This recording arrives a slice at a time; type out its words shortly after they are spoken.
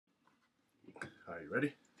All right, you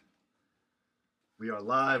ready? We are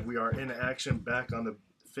live. We are in action back on the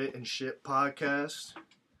Fit and Shit podcast.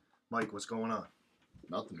 Mike, what's going on?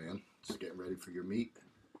 Nothing, man. Just getting ready for your meet.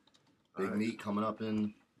 All Big right. meet coming up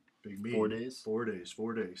in Big meet. 4 days. 4 days.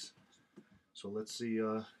 4 days. So let's see.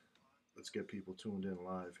 Let's get people tuned in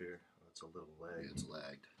live here. That's a little lag. Yeah, it's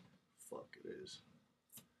lagged. Fuck, it is.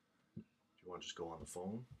 Do you want to just go on the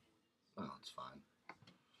phone? Oh, it's fine.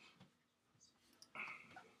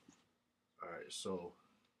 All right, so.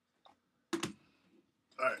 All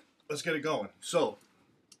right, let's get it going. So,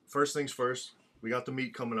 first things first, we got the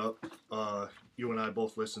meet coming up. You and I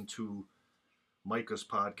both listened to Micah's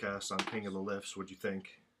podcast on King of the Lifts. What'd you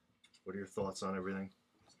think? What are your thoughts on everything?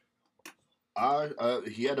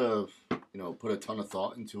 He had to, put a ton of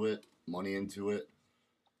thought into it, money into it.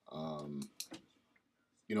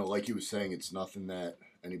 Like he was saying, it's nothing that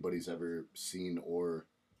anybody's ever seen or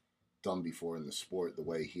done before in the sport the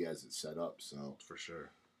way he has it set up. So For sure.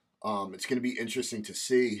 it's going to be interesting to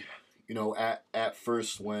see. At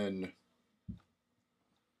first when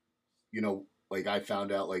I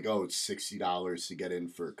found out it's $60 to get in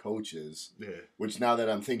for coaches. Yeah. Which now that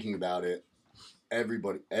I'm thinking about it,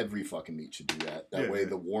 every fucking meet should do that. That way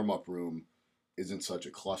the warm-up room isn't such a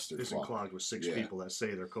cluster. Isn't clogged with six people that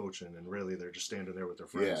say they're coaching and really they're just standing there with their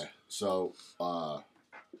friends. Yeah. So,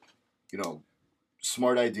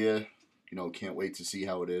 smart idea. Can't wait to see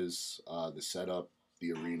how it is. The setup,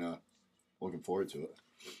 the arena. Looking forward to it.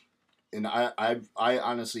 And I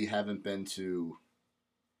honestly haven't been to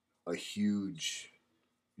a huge,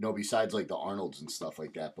 besides like the Arnolds and stuff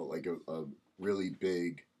like that, but like a really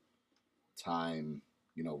big time,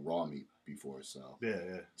 raw meet before. So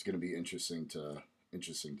Yeah. it's gonna be interesting to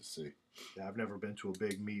see. Yeah, I've never been to a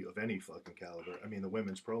big meet of any fucking caliber. I mean, the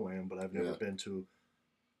women's pro-am, but I've never been to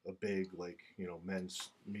a big, men's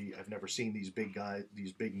meet. I've never seen these big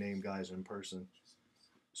name guys in person.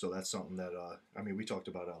 So that's something that, we talked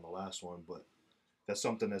about it on the last one, but that's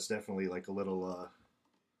something that's definitely like a little,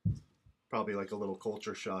 probably like a little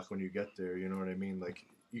culture shock when you get there. You know what I mean? Like,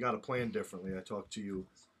 you got to plan differently. I talked to you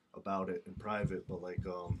about it in private, but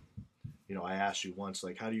I asked you once,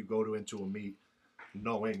 how do you go into a meet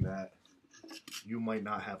knowing that you might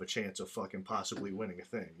not have a chance of fucking possibly winning a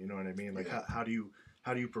thing? You know what I mean? How do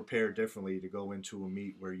you prepare differently to go into a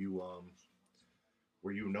meet where you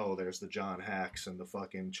there's the John Hacks and the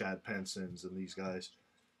fucking Chad Pensons and these guys.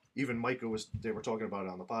 Even Micah they were talking about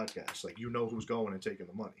it on the podcast. Who's going and taking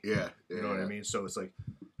the money. Yeah. You know what I mean? So it's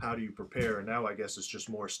how do you prepare? And now I guess it's just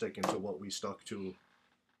more sticking to what we stuck to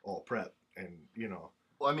all prep. And,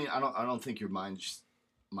 Well, I don't think your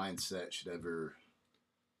mindset should ever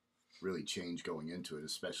really change going into it,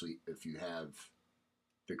 especially if you have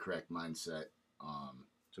the correct mindset.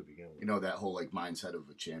 To begin with. That whole mindset of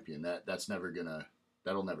a champion,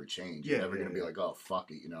 that'll never change. You're never gonna be like, oh fuck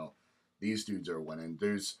it, these dudes are winning.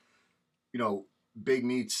 There's big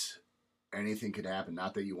meets, anything could happen.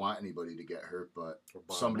 Not that you want anybody to get hurt, but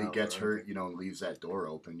somebody gets hurt, and leaves that door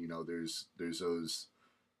open. There's those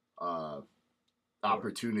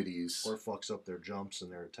opportunities. Or fucks up their jumps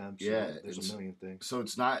and their attempts. Yeah. There's a million things. So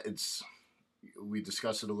we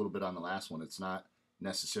discussed it a little bit on the last one. It's not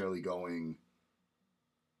necessarily going,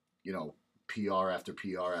 PR after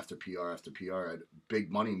PR after PR after PR. At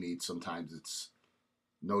big money meets, sometimes it's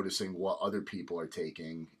noticing what other people are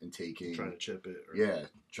taking and trying to chip it.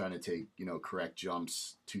 Trying to take, correct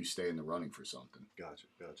jumps to stay in the running for something. Gotcha.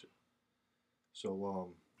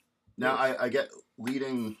 So, now I get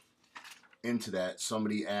leading into that,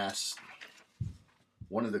 somebody asked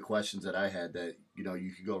one of the questions that I had that,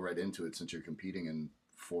 you could go right into it since you're competing in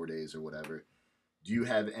 4 days or whatever. Do you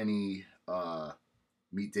have any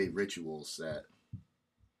meet day rituals that,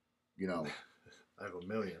 I have a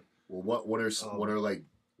million. Well, what are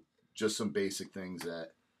just some basic things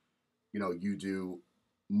that, you do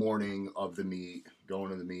morning of the meet, going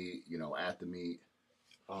to the meet, at the meet?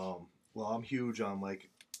 Well, I'm huge on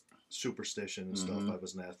superstition and stuff. I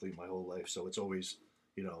was an athlete my whole life, so it's always,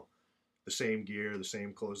 the same gear, the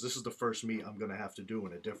same clothes. This is the first meet I'm going to have to do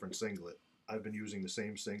in a different singlet. I've been using the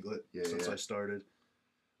same singlet since I started.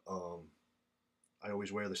 I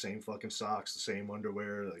always wear the same fucking socks, the same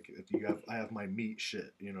underwear. I have my meat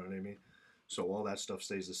shit, you know what I mean? So all that stuff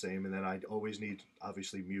stays the same. And then I always need,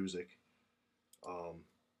 obviously, music.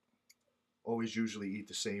 Always usually eat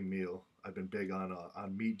the same meal. I've been big on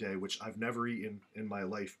meat day, which I've never eaten in my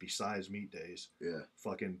life besides meat days. Yeah.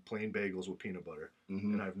 Fucking plain bagels with peanut butter.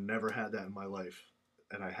 Mm-hmm. And I've never had that in my life.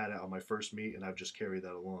 And I had it on my first meet, and I've just carried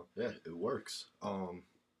that along. Yeah, it works. And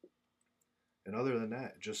other than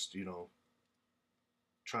that, just,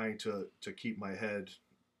 trying to keep my head,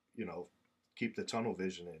 keep the tunnel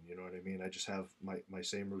vision in. You know what I mean? I just have my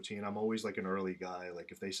same routine. I'm always like an early guy.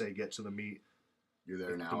 Like if they say get to the meet, you're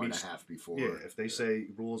there an hour and a half before. Yeah, if they say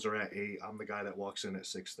rules are at 8, I'm the guy that walks in at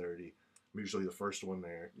 6:30. I'm usually the first one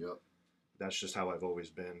there. Yep. That's just how I've always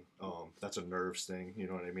been. That's a nerves thing. You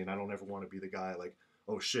know what I mean? I don't ever want to be the guy like,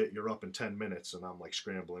 oh shit, you're up in 10 minutes, and I'm like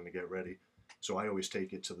scrambling to get ready. So I always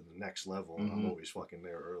take it to the next level, and I'm always fucking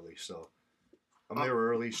there early. So I'm there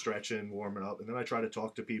early, stretching, warming up, and then I try to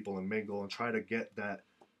talk to people and mingle and try to get that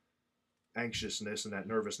anxiousness and that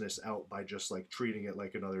nervousness out by just like treating it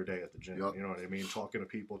like another day at the gym. Yep. You know what I mean? Talking to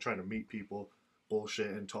people, trying to meet people,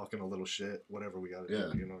 bullshitting, talking a little shit, whatever we got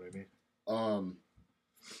to do. You know what I mean?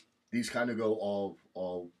 These kind of go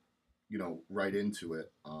all right into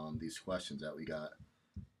it. These questions that we got.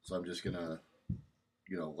 So I'm just gonna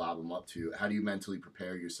lob them up to you. How do you mentally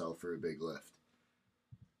prepare yourself for a big lift?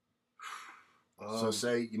 So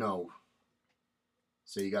say you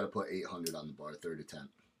got to put 800 on the bar, third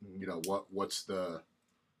attempt. Mm-hmm. What's the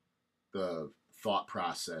thought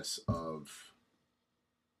process of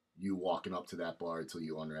you walking up to that bar until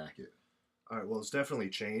you unrack it? All right, well, it's definitely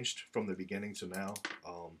changed from the beginning to now.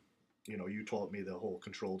 You taught me the whole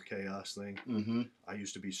controlled chaos thing. Mm-hmm. I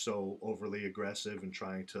used to be so overly aggressive and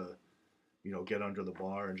trying to, get under the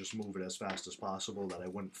bar and just move it as fast as possible that I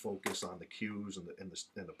wouldn't focus on the cues and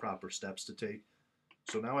the proper steps to take.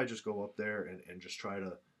 So now I just go up there and just try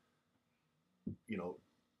to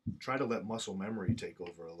let muscle memory take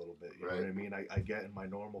over a little bit. You know what I mean? I get in my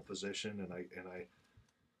normal position and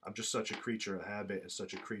I'm just such a creature of habit and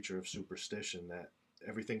such a creature of superstition that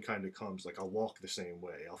everything kind of comes. Like I'll walk the same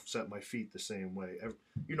way. I'll set my feet the same way.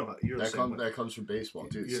 You're the same way. That comes from baseball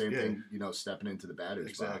too. Same thing. Stepping into the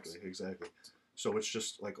batter's box. Exactly. So it's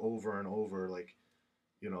just like over and over. Like,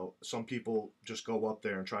 some people just go up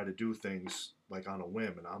there and try to do things like on a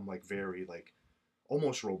whim, and I'm like very like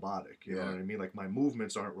almost robotic. You know what I mean? Like my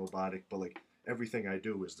movements aren't robotic, but like everything I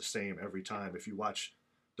do is the same every time. If you watch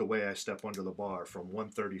the way I step under the bar from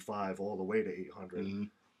 135 all the way to 800. Mm-hmm.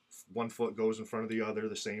 One foot goes in front of the other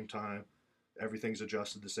the same time. Everything's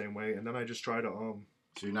adjusted the same way, and then I just try to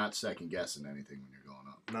So you're not second guessing anything when you're going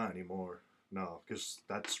up. Not anymore, no, because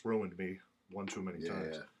that's ruined me one too many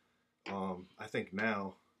times. Yeah. I think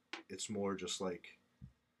now it's more just like,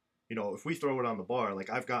 if we throw it on the bar, like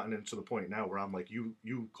I've gotten into the point now where I'm like, you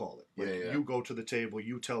call it. Like, you go to the table,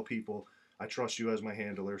 you tell people. I trust you as my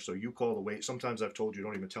handler, so you call the weight. Sometimes I've told you,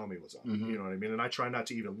 don't even tell me what's on. Mm-hmm. You know what I mean? And I try not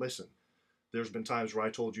to even listen. There's been times where I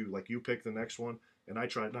told you, like, you pick the next one, and I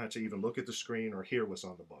try not to even look at the screen or hear what's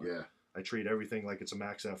on the bar. Yeah. I treat everything like it's a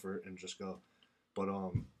max effort and just go. But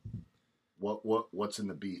what's in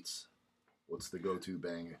the beats? What's the go-to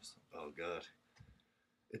bangers? Oh God,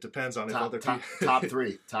 it depends on top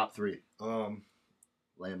three. Top three.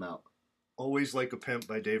 Lay them out. Always Like a Pimp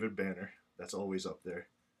by David Banner. That's always up there.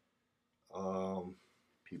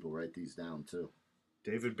 People write these down too.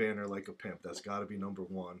 David Banner, Like a Pimp. That's got to be number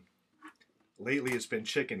 1. Lately, it's been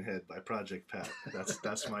Chicken Head by Project Pat.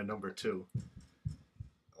 That's my number 2.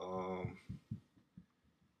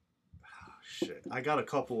 Shit. I got a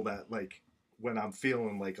couple that, like, when I'm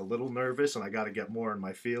feeling, like, a little nervous and I got to get more in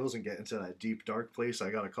my feels and get into that deep, dark place,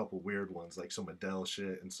 I got a couple weird ones, like some Adele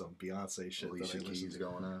shit and some Beyonce shit. Alicia Keys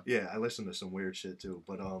going on. Yeah, I listen to some weird shit, too.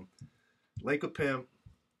 But, Like a Pimp,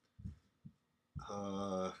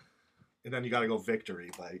 and then you got to go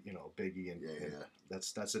Victory by, Biggie and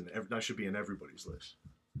that should be in everybody's list.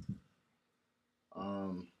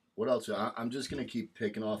 What else? I'm just gonna keep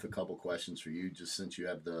picking off a couple questions for you, just since you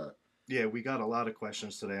have the. Yeah, we got a lot of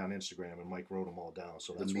questions today on Instagram, and Mike wrote them all down.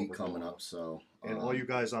 So that's the meet coming up. So and all you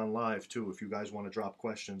guys on live too, if you guys want to drop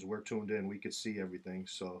questions, we're tuned in. We could see everything.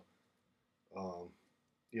 So,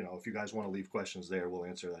 if you guys want to leave questions there, we'll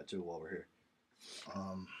answer that too while we're here.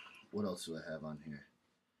 What else do I have on here?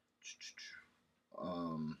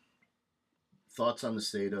 Thoughts on the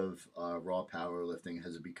state of raw powerlifting?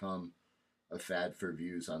 Has it become a fad for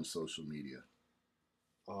views on social media?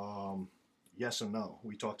 Yes and no.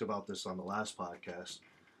 We talked about this on the last podcast.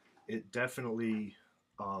 It definitely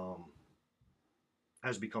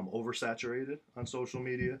has become oversaturated on social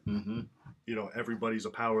media. Mm-hmm. Everybody's a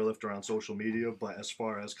powerlifter on social media, but as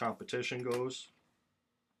far as competition goes,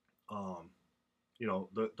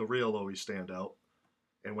 the real always stand out.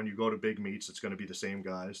 And when you go to big meets, it's going to be the same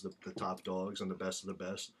guys, the top dogs and the best of the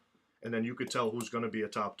best. And then you could tell who's going to be a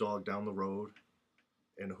top dog down the road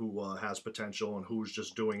and who has potential and who's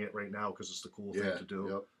just doing it right now because it's the cool thing to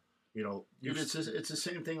do. Yep. It's the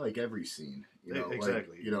same thing like every scene.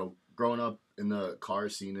 Exactly. Like, growing up in the car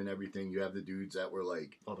scene and everything, you have the dudes that were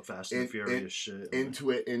like... all the Fast and Furious shit.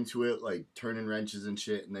 Into it, like turning wrenches and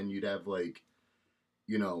shit. And then you'd have like,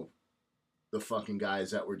 the fucking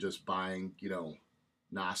guys that were just buying,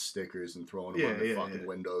 NOS stickers and throwing them on their fucking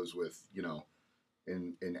windows with,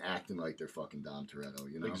 and acting like they're fucking Dom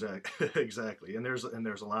Toretto, Exactly. And there's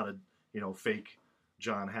a lot of, fake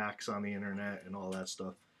John Hacks on the internet and all that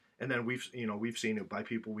stuff. And then we've seen it by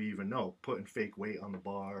people we even know, putting fake weight on the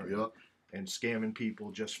bar and scamming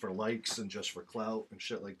people just for likes and just for clout and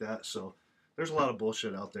shit like that. So there's a lot of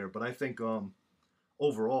bullshit out there. But I think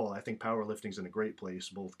overall, I think powerlifting's in a great place,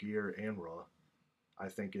 both gear and raw. I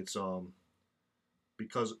think it's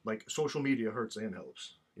because like social media hurts and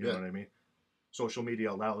helps. You know what I mean? Social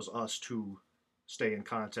media allows us to stay in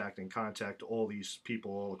contact and contact all these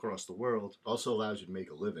people all across the world. Also allows you to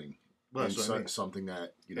make a living. Well, that's what I mean. Something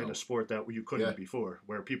that, in a sport that you couldn't before,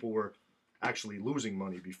 where people were actually losing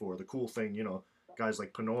money before. The cool thing, guys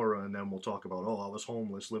like Panora and them will talk about, I was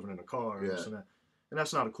homeless, living in a car, and this and that. And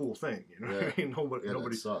that's not a cool thing, what I mean?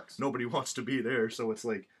 Nobody sucks. Nobody wants to be there, so it's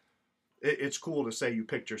like, it's cool to say you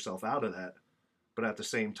picked yourself out of that, but at the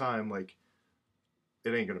same time, like,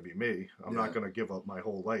 it ain't gonna be me. I'm not gonna give up my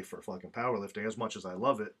whole life for fucking powerlifting. As much as I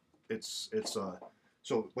love it, it's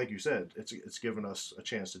so like you said, it's given us a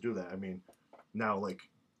chance to do that. I mean, now like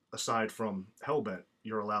aside from Hellbent,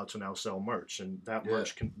 you're allowed to now sell merch, and that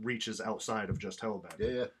merch reaches outside of just Hellbent.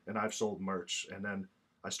 Yeah. And I've sold merch, and then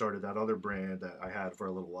I started that other brand that I had for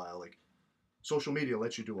a little while. Like, social media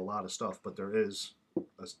lets you do a lot of stuff, but there is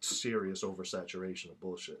a serious oversaturation of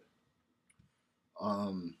bullshit.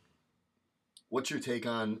 What's your take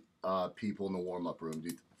on people in the warm-up room? Do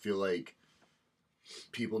you feel like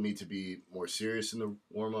people need to be more serious in the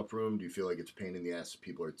warm-up room? Do you feel like it's a pain in the ass if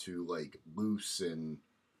people are too, like, loose and,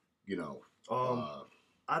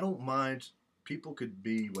 I don't mind. People could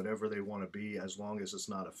be whatever they want to be as long as it's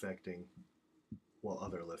not affecting what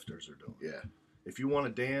other lifters are doing. Yeah. If you want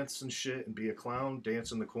to dance and shit and be a clown,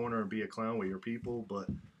 dance in the corner and be a clown with your people, but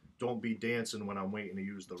don't be dancing when I'm waiting to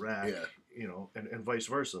use the rack, and vice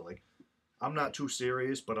versa. Like, I'm not too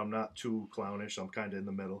serious, but I'm not too clownish. I'm kind of in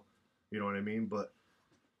the middle. You know what I mean? But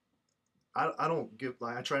I don't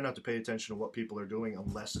I try not to pay attention to what people are doing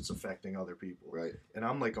unless it's affecting other people. Right. And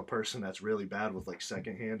I'm like a person that's really bad with like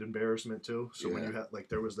secondhand embarrassment too. So when you have like,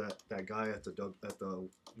 there was that guy at the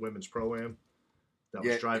women's pro-am that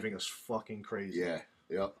was driving us fucking crazy. Yeah.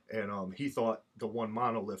 Yep. And he thought the one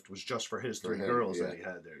monolift was just for his three girls that he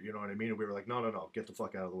had there. You know what I mean? And we were like, no, get the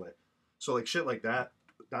fuck out of the way. So like shit like that,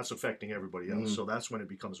 that's affecting everybody else. Mm-hmm. So that's when it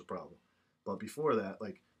becomes a problem. But before that,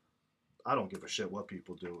 like, I don't give a shit what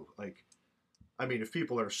people do. Like, I mean, if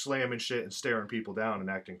people are slamming shit and staring people down and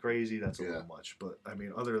acting crazy, that's a little much. But I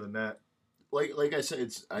mean, other than that, like I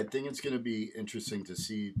said, I think it's going to be interesting to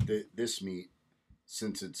see this meet,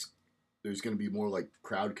 since there's going to be more like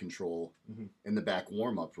crowd control in the back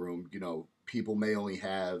warm-up room. People may only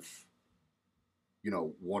have,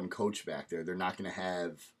 one coach back there. They're not going to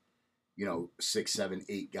have, 6, 7,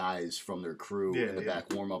 8 guys from their crew in the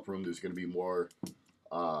back warm-up room. There's going to be more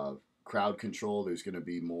crowd control. There's going to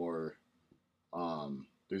be more,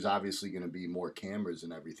 there's obviously going to be more cameras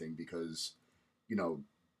and everything because,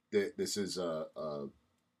 this is a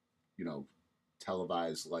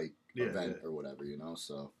televised like event or whatever,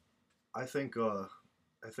 so. I think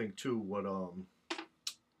too what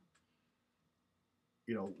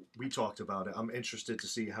we talked about it. I'm interested to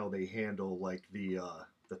see how they handle like the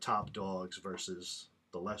top dogs versus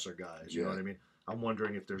the lesser guys. You know what I mean? I'm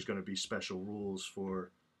wondering if there's going to be special rules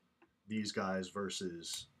for these guys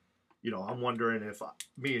versus, I'm wondering if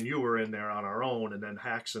me and you were in there on our own and then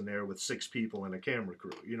Hack's in there with 6 people and a camera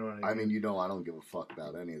crew. You know what I mean? I don't give a fuck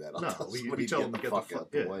about any of that. No, we tell them to get the fuck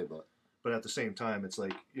out the way, but at the same time, it's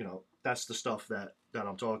like, that's the stuff that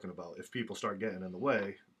I'm talking about. If people start getting in the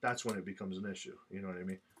way, that's when it becomes an issue. You know what I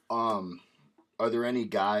mean? Are there any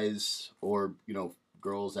guys or,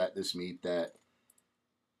 girls at this meet that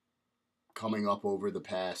coming up over the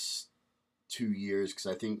past 2 years, because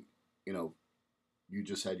I think, you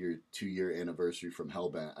just had your 2-year anniversary from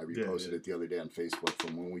Hellbent. I reposted it the other day on Facebook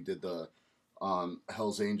from when we did the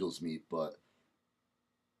Hell's Angels meet, but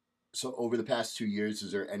so over the past 2 years,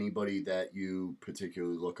 is there anybody that you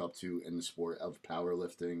particularly look up to in the sport of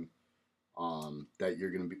powerlifting that you're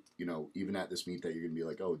going to be, even at this meet that you're going to be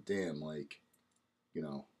like, oh, damn, like,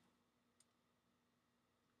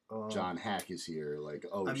 John Hack is here. Like,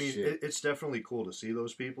 oh, I mean, shit. It's definitely cool to see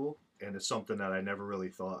those people, and it's something that I never really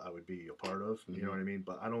thought I would be a part of. You know what I mean?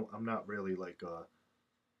 But I'm not really like,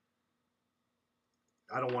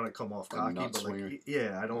 I don't want to come off cocky, but like,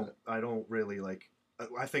 I don't really like,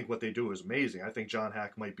 I think what they do is amazing. I think John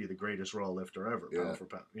Hack might be the greatest raw lifter ever, pound for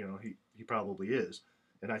pound. He probably is,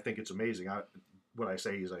 and I think it's amazing. Would I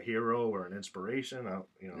say he's a hero or an inspiration?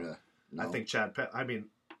 I think Chad. I mean,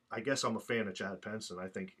 I guess I'm a fan of Chad Penson. I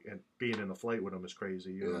think and being in the flight with him is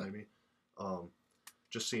crazy. You know what I mean?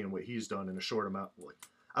 Just seeing what he's done in a short amount. Like,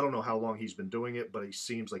 I don't know how long he's been doing it, but he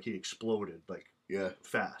seems like he exploded like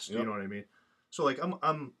fast. Yep. You know what I mean? So like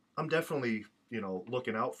I'm definitely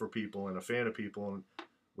looking out for people and a fan of people and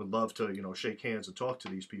would love to shake hands and talk to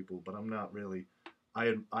these people, but I'm not really.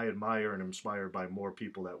 I admire and am inspired by more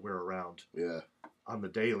people that we're around. Yeah. On the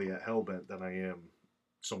daily at Hellbent than I am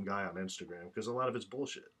some guy on Instagram because a lot of it's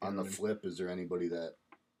bullshit. On the flip, is there anybody that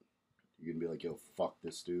you can be like, yo, fuck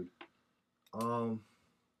this dude? From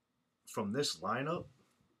this lineup,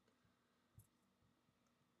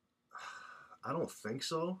 I don't think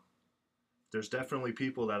so. There's definitely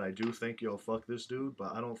people that I do think, yo, fuck this dude,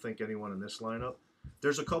 but I don't think anyone in this lineup.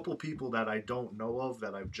 There's a couple people that I don't know of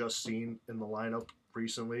that I've just seen in the lineup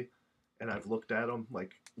recently, and I've looked at them,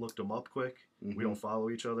 like looked them up quick. Mm-hmm. We don't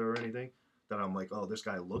follow each other or anything. That I'm like, oh, this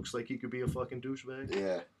guy looks like he could be a fucking douchebag.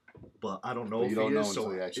 Yeah. But I don't know if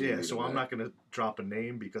he is. So I'm not gonna drop a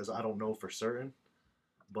name because I don't know for certain.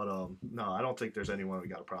 But no, I don't think there's anyone we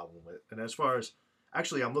got a problem with. And as far as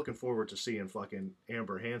actually, I'm looking forward to seeing fucking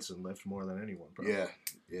Amber Hansen lift more than anyone. Probably. Yeah.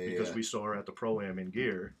 Because we saw her at the Pro-Am in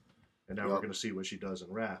gear, and now we're gonna see what she does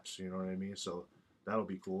in wraps. You know what I mean? So that'll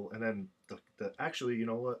be cool. And then the actually, you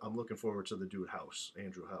know what? I'm looking forward to the dude House,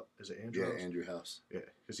 Andrew House. Is it Andrew? Yeah, House? Andrew House. Yeah,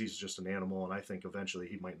 because he's just an animal, and I think eventually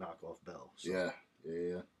he might knock off Bell. So.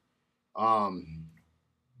 Yeah.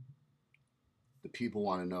 The people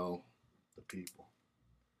want to know. The people.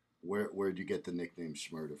 Where'd you get the nickname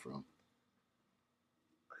Schmurda from?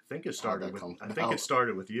 I think it started it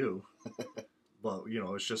started with you. But,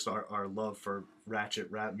 it's just our love for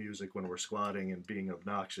ratchet rap music when we're squatting and being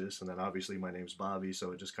obnoxious. And then obviously my name's Bobby,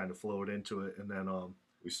 so it just kind of flowed into it. And then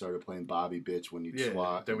we started playing Bobby Bitch when you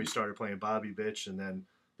squat. Then we started playing Bobby Bitch, and then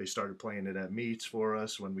they started playing it at meets for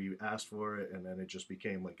us when we asked for it, and then it just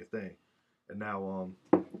became like a thing. And now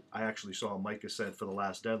I actually saw Micah said for the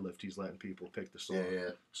last deadlift he's letting people pick the song. Yeah.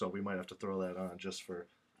 So we might have to throw that on just for...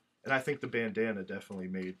 And I think the bandana definitely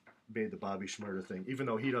made the Bobby Schmurda thing. Even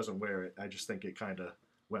though he doesn't wear it, I just think it kind of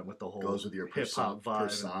went with the whole goes with your hip-hop vibe.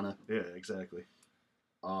 Persona. Yeah, exactly.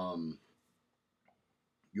 You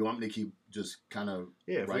want me to keep just kind of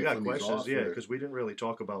if we got questions, because we didn't really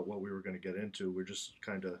talk about what we were going to get into. We're just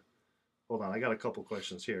kind of... Hold on, I got a couple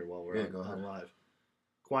questions here while we're on live.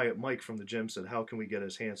 Quiet Mike from the gym said, how can we get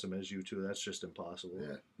as handsome as you two? That's just impossible.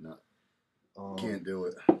 Yeah, no. Can't do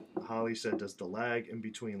it. Holly said, does the lag in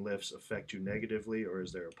between lifts affect you negatively, or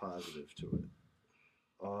is there a positive to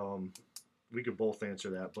it? We could both answer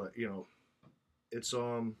that, but, it's,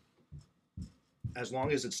 as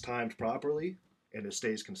long as it's timed properly and it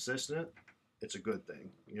stays consistent, it's a good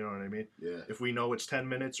thing. You know what I mean? Yeah. If we know it's 10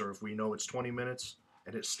 minutes or if we know it's 20 minutes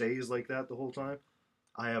and it stays like that the whole time,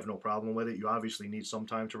 I have no problem with it. You obviously need some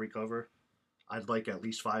time to recover. I'd like at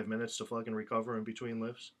least 5 minutes to fucking recover in between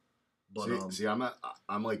lifts. But see,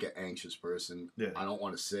 I'm like an anxious person. Yeah. I don't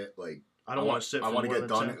want to sit. Like I don't want to sit. I want to get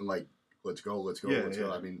done 10. and like let's go.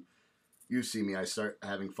 I mean, you see me. I start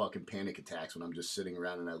having fucking panic attacks when I'm just sitting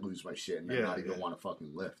around and I lose my shit and I not even want to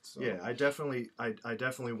fucking lift. So. Yeah, I definitely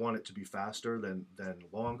want it to be faster than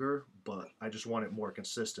longer, but I just want it more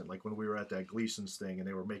consistent. Like when we were at that Gleason's thing and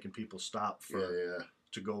they were making people stop for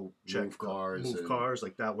to go check move cars,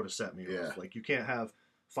 like that would have set me off. Like you can't have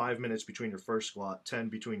 5 minutes between your first squat, 10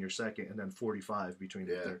 between your second, and then 45 between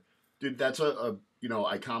your third. Dude, that's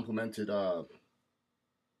I complimented the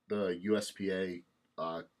USPA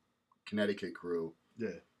Connecticut crew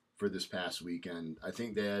for this past weekend. I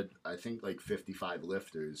think they had like 55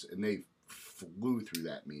 lifters, and they flew through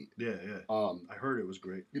that meet. Yeah. I heard it was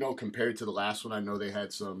great. Compared to the last one, I know they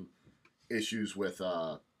had some issues with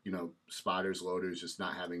spotters, loaders, just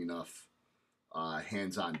not having enough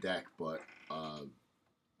hands on deck, but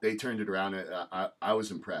they turned it around. I was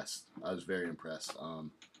impressed. I was very impressed.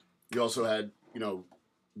 We also had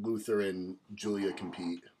Luther and Julia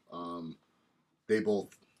compete. They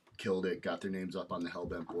both killed it, got their names up on the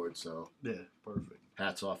Hellbent board, so perfect.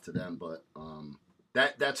 Hats off to them. But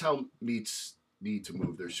that's how meets need to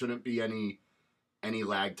move. There shouldn't be any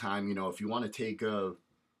lag time. If you want to take a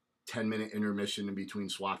 10-minute intermission in between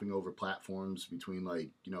swapping over platforms, between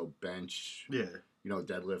bench,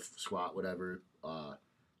 deadlift, squat, whatever,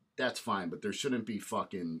 that's fine. But there shouldn't be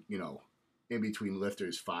fucking in between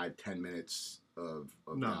lifters 5-10 minutes of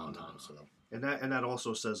downtime. No. So. And that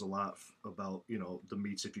also says a lot about, the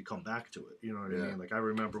meets if you come back to it. You know what I mean? Like, I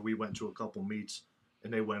remember we went to a couple meets,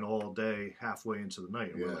 and they went all day, halfway into the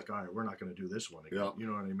night. And we're like, all right, we're not going to do this one again. Yep. You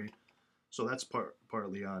know what I mean? So that's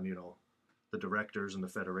partly on, the directors and the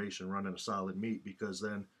federation running a solid meet, because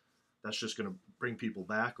then that's just going to bring people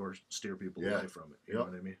back or steer people away from it. You know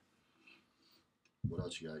what I mean? What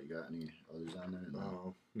else you got? You got any others on there?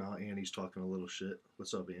 No. No, Annie's talking a little shit.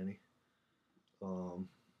 What's up, Annie? Oh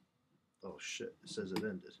shit! It says it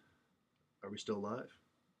ended. Are we still live?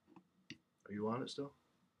 Are you on it still?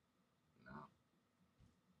 No.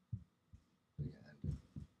 Yeah.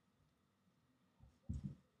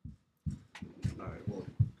 All right. Well,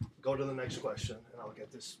 go to the next question, and I'll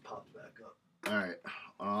get this popped back up. All right.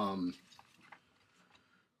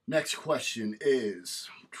 Next question is.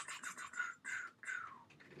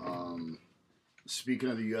 Speaking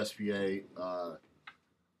of the USPA,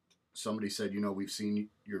 somebody said, we've seen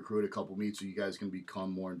your crew at a couple meets, so you guys can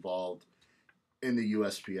become more involved in the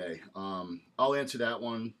USPA. I'll answer that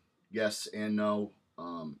one, yes and no.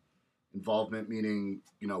 Involvement meaning,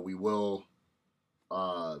 we will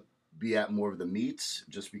be at more of the meets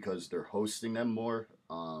just because they're hosting them more.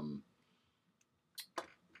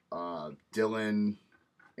 Dylan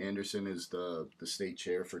Anderson is the state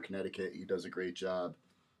chair for Connecticut. He does a great job.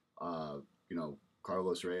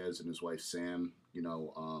 Carlos Reyes and his wife Sam,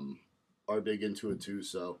 are big into it too.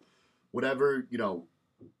 So whatever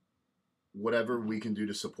we can do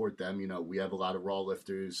to support them, we have a lot of raw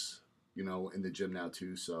lifters, in the gym now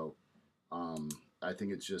too. So I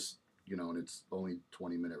think it's just, and it's only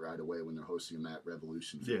 20-minute ride away when they're hosting them at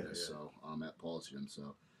Revolution Fitness. Yeah. So at Paul's gym.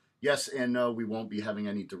 So yes and no, we won't be having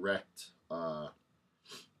any direct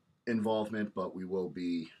involvement, but we will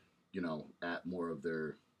be, at more of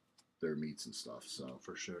their meets and stuff. So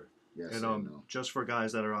for sure. Yes. And no. Just for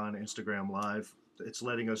guys that are on Instagram Live, it's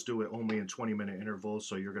letting us do it only in 20-minute intervals.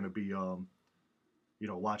 So you're going to be,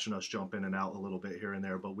 watching us jump in and out a little bit here and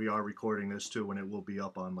there. But we are recording this too, and it will be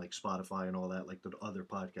up on like Spotify and all that, like the other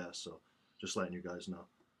podcasts. So just letting you guys know.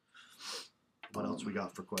 What else we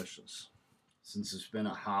got for questions? Since it's been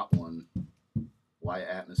a hot one, why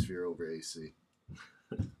atmosphere over AC?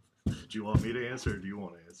 Do you want me to answer or do you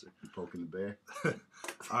want to answer? Poking the bear.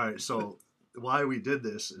 All right, so why we did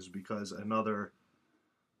this is because another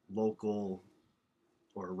local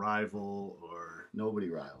or rival or... Nobody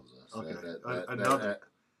rivals us. Okay.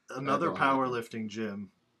 Another powerlifting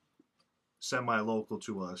gym, semi-local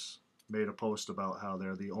to us, made a post about how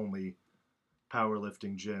they're the only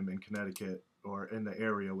powerlifting gym in Connecticut or in the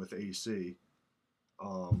area with AC.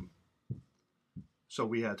 So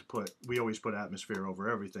we always put atmosphere over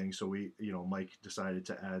everything. So Mike decided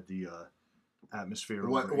to add the atmosphere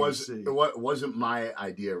over AC. It wasn't my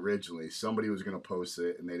idea originally. Somebody was going to post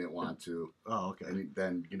it and they didn't want to. Oh, okay. And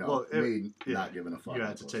then, not giving a fuck. You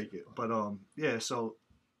had to take it. But, so,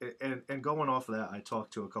 and going off of that, I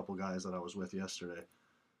talked to a couple guys that I was with yesterday.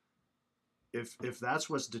 If that's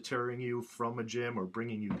what's deterring you from a gym or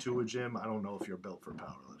bringing you to a gym, I don't know if you're built for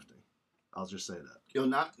powerlifting. I'll just say that.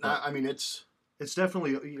 It's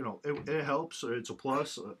definitely, it helps. It's a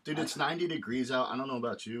plus. Dude, it's 90 degrees out. I don't know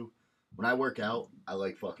about you. When I work out, I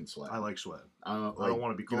like fucking sweating. I like sweating. I don't know. I don't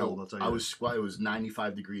want to be cold, I'll tell you. It was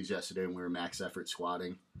 95 degrees yesterday and we were max effort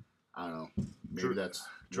squatting. I don't know. Maybe that's...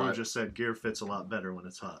 Drew just said gear fits a lot better when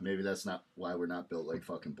it's hot. Maybe that's not why we're not built like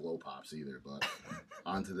fucking blow pops either, but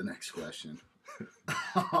on to the next question.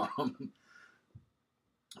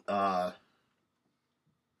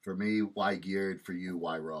 For me, why geared? For you,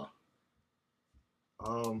 why raw?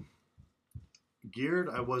 Geared,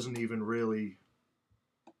 I wasn't even really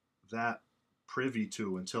that privy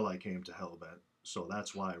to until I came to Hellbent. So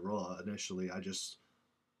that's why raw initially. I just,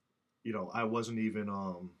 I wasn't even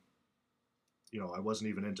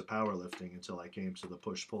into powerlifting until I came to the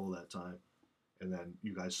push-pull that time. And then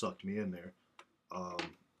you guys sucked me in there.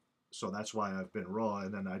 So that's why I've been raw.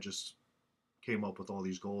 And then I just came up with all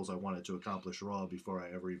these goals I wanted to accomplish raw before I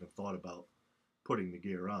ever even thought about putting the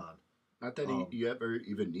gear on. Not that you ever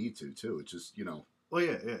even need to, too. It's just, Well,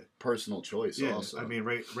 yeah. personal choice also. I mean,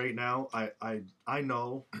 right now, I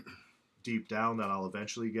know deep down that I'll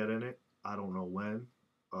eventually get in it. I don't know when.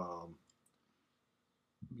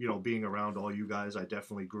 Being around all you guys, I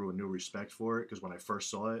definitely grew a new respect for it because when I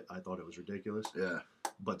first saw it, I thought it was ridiculous. Yeah.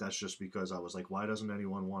 But that's just because I was like, why doesn't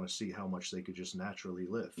anyone want to see how much they could just naturally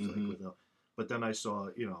lift? Mm-hmm. But then I saw,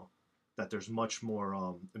 that there's much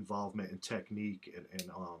more involvement in technique and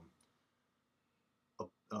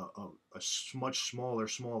a much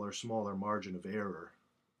smaller margin of error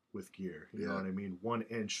with gear. You know what I mean? 1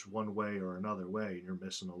 inch one way or another way, and you're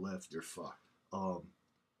missing a lift. You're fucked.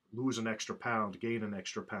 Lose an extra pound, gain an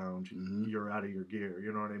extra pound, you're out of your gear.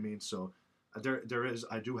 You know what I mean? So I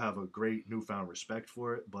do have a great newfound respect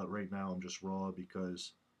for it, but right now I'm just raw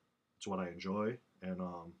because it's what I enjoy, and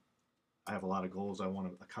I have a lot of goals I want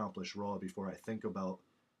to accomplish raw before I think about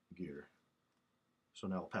gear. So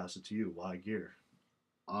now I'll pass it to you. Why gear?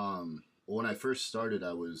 When I first started,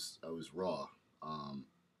 I was raw.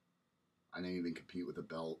 I didn't even compete with a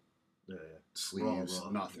belt, Yeah. sleeves,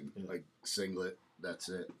 Raw. nothing. Yeah. Like singlet, that's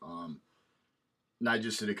it. And I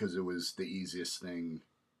just did it because it was the easiest thing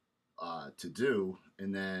to do.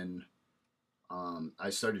 And then I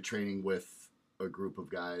started training with a group of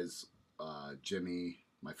guys, Jimmy,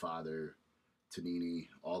 my father, Tanini,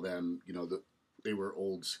 all them. They were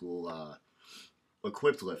old school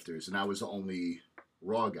equipped lifters, and I was the only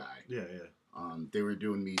raw guy. Yeah. They were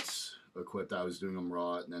doing meets equipped. I was doing them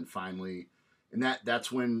raw, and then finally, and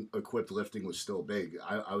that's when equipped lifting was still big.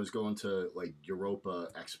 I was going to like Europa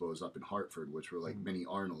expos up in Hartford, which were like mini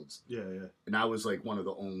Arnold's. Yeah. And I was like one of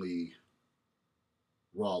the only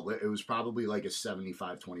raw. It was probably like a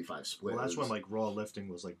 75-25 split. Well, that's when like raw lifting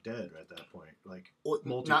was like dead at that point. Like Well,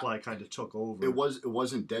 Multiply kind of took over. It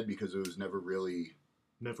wasn't dead because it was never really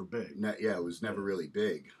never big. it was never really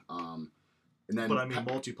big. And then, but I mean,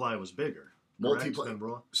 Multiply was bigger. Multiply,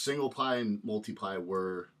 raw. Single ply and multiply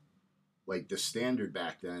were like the standard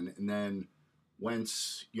back then. And then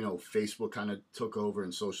once Facebook kind of took over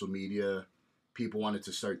and social media, people wanted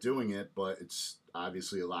to start doing it, but it's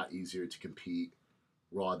obviously a lot easier to compete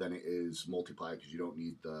raw than it is multiply because you don't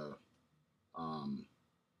need the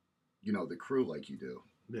the crew like you do.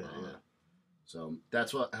 Yeah. So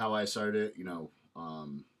that's how I started.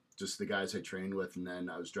 Just the guys I trained with, and then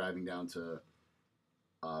I was driving down to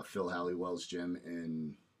Phil Halliwell's gym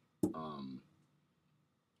in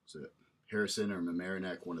Harrison or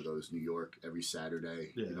Mamaroneck, one of those, New York, every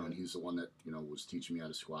Saturday. Yeah. And he's the one that was teaching me how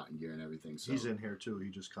to squat and gear and everything. So He's in here too. He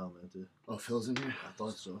just commented. Oh, Phil's in here. I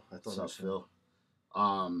thought so. I thought What's I up, saw.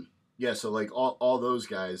 Phil? Yeah. So like all those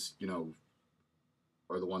guys,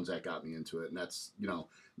 are the ones that got me into it, and that's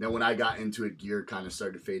Then when I got into it, gear kind of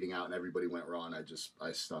started fading out, and everybody went raw, and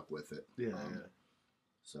I stuck with it. Yeah.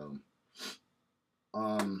 So,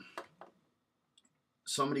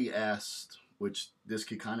 somebody asked, which this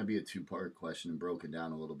could kind of be a two-part question and broken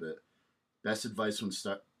down a little bit. Best advice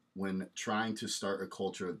when trying to start a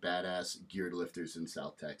culture of badass geared lifters in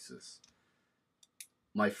South Texas.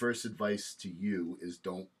 My first advice to you is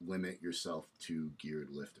don't limit yourself to geared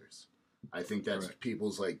lifters. I think that's Correct.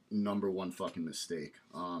 People's like number one fucking mistake.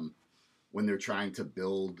 When they're trying to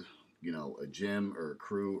build, a gym or a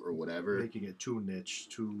crew or whatever, Making it too niche,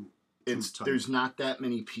 too tight. There's not that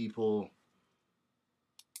many people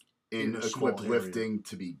in a small equipped area. lifting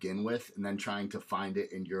to begin with, and then trying to find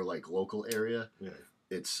it in your like local area, Yeah.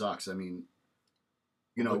 it sucks. I mean,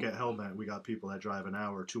 Look at Hellbent. We got people that drive an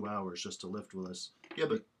hour, 2 hours just to lift with us. Yeah,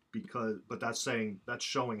 but that's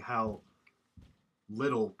showing how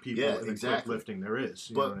little people in equipped exactly. lifting there is.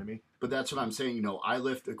 You know what I mean? But that's what I'm saying. I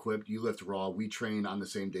lift equipped, you lift raw. We train on the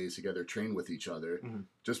same days together, train with each other. Mm-hmm.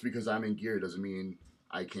 Just because I'm in gear doesn't mean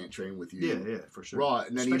I can't train with you. Yeah, for sure. Raw,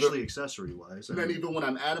 and then especially accessory wise. And then even when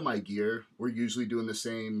I'm out of my gear, we're usually doing the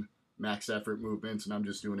same max effort movements, and I'm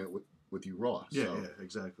just doing it with you raw. Yeah, so yeah,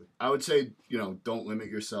 exactly. I would say, don't limit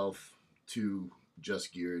yourself to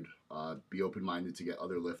just geared. Be open-minded to get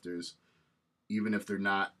other lifters, even if they're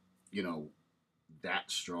not,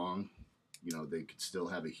 that strong. They could still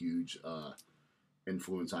have a huge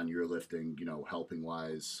influence on your lifting. Helping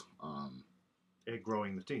wise. And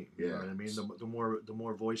growing the team. You know what I mean? The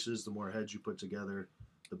more voices, the more heads you put together,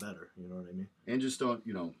 the better. You know what I mean? And just don't,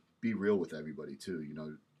 be real with everybody too.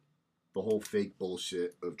 The whole fake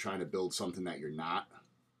bullshit of trying to build something that you're not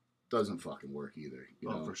doesn't fucking work either.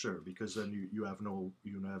 For sure, because then you have no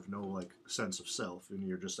like sense of self, and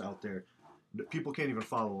you're just out there. People can't even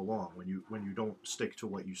follow along when you don't stick to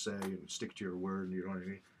what you say and stick to your word. And you know what I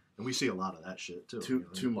mean? And we see a lot of that shit too.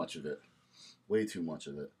 Too much of it, way too much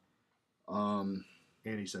of it.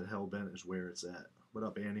 Annie said Hellbent is where it's at. What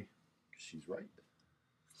up, Annie? She's right.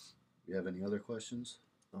 You have any other questions?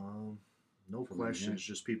 No questions,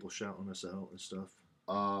 just people shouting us out and stuff.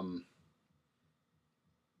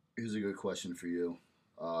 Here's a good question for you.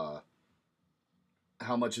 How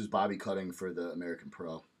much is Bobby cutting for the American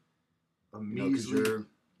Pro? A measly,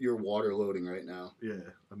 you're water loading right now.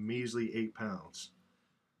 Yeah, a measly 8 pounds.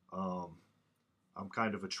 I'm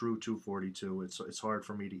kind of a true 242. It's hard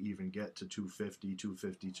for me to even get to 250,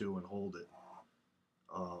 252 and hold it.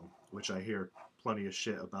 Which I hear plenty of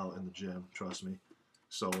shit about in the gym, trust me.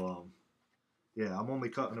 So, yeah, I'm only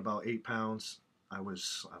cutting about 8 pounds. I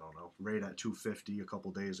don't know, right at 250 a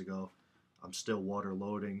couple days ago. I'm still water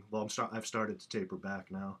loading. Well, I've started to taper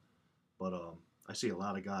back now. But I see a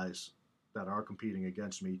lot of guys that are competing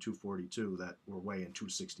against me, 242, that were weighing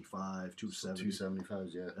 265, 270.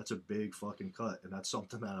 275s, yeah. That's a big fucking cut, and that's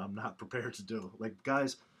something that I'm not prepared to do. Like,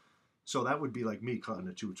 guys, so that would be like me cutting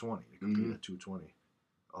a 220 to compete at 220.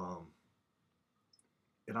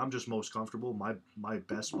 And I'm just most comfortable. My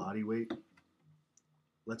best body weight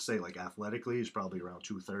let's say like athletically, he's probably around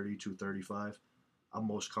 230, 235. I'm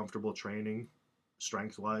most comfortable training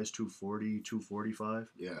strength wise 240,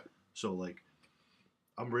 245. Yeah. So like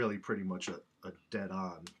I'm really pretty much a dead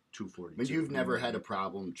on 242. But you've never had a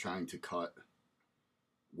problem trying to cut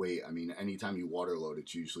weight. I mean, anytime you water load,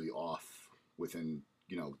 it's usually off within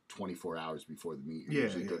 24 hours before the meet. You're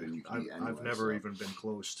usually good and you can eat anyway. I've never even been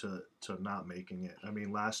close to not making it. I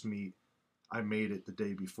mean, last meet I made it the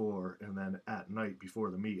day before, and then at night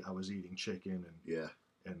before the meet, I was eating chicken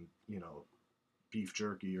and beef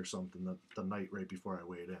jerky or something the night right before I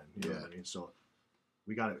weighed in. You know what I mean? So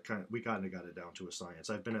we got it got it down to a science.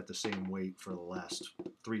 I've been at the same weight for the last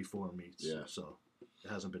 3-4 meets. Yeah. So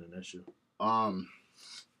it hasn't been an issue.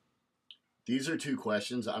 These are 2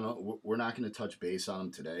 questions. I don't. We're not going to touch base on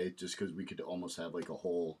them today, just because we could almost have like a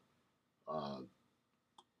whole,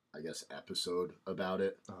 I guess, episode about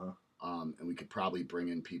it. Uh-huh. And we could probably bring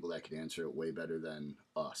in people that could answer it way better than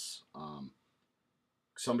us.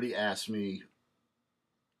 Somebody asked me,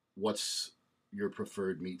 what's your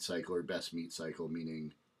preferred meet cycle or best meet cycle,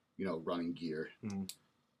 meaning, running gear.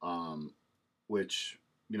 Mm-hmm. Which,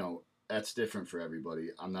 that's different for everybody.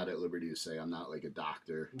 I'm not at liberty to say. I'm not like a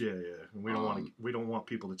doctor. Yeah. We don't want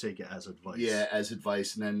people to take it as advice. Yeah, as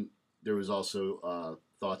advice. And then there was also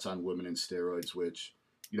thoughts on women and steroids, which,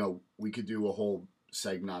 we could do a whole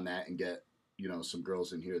segment on that and get, some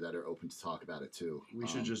girls in here that are open to talk about it too. We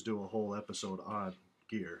should just do a whole episode on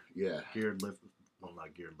gear. Yeah. Well,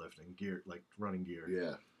 not geared lifting. Gear, like running gear.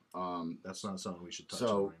 Yeah. That's not something we should touch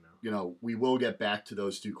on right now. We will get back to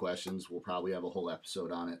those 2 questions. We'll probably have a whole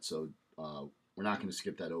episode on it. So we're not going to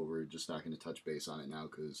skip that over. Just not going to touch base on it now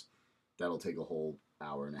because that'll take a whole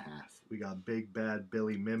hour and a half. We got Big Bad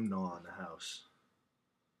Billy Mimnaugh in the house.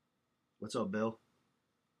 What's up, Bill?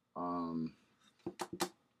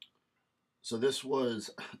 So this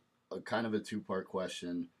was a kind of a 2-part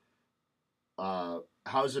question.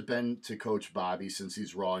 How's it been to coach Bobby since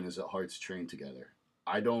he's raw and is it hard to train together?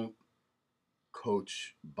 I don't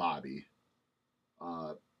coach Bobby.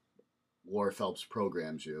 Laura Phelps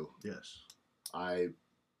programs you. Yes. I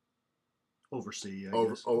oversee.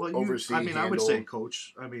 Oversee. I mean, I would say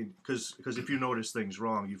coach. I mean, because if you notice things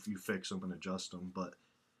wrong, you fix them and adjust them. But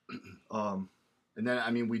and then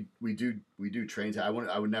I mean, we do train. I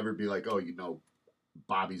would never be like, oh,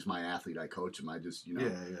 Bobby's my athlete. I coach him. I just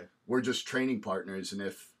we're just training partners, and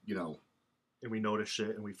if and we notice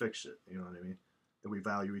shit and we fix it. You know what I mean? And we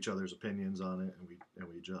value each other's opinions on it, and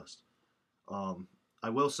we adjust. I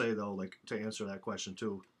will say though, like to answer that question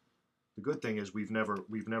too, the good thing is we've never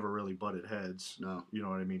really butted heads. No, you know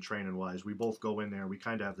what I mean. Training wise, we both go in there. We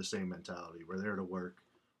kind of have the same mentality. We're there to work.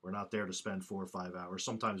 We're not there to spend 4 or 5 hours.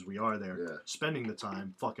 Sometimes we are there spending the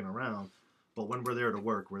time fucking around, but when we're there to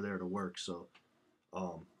work, we're there to work. So,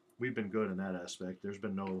 we've been good in that aspect. There's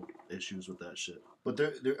been no issues with that shit. But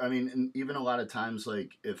I mean, and even a lot of times,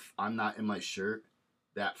 like if I'm not in my shirt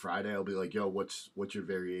that Friday, I'll be like, "Yo, what's your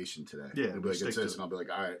variation today?" Yeah, it'll be like it's this, and I'll be like,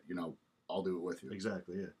 "All right, I'll do it with you."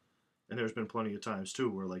 Exactly. Yeah. And there's been plenty of times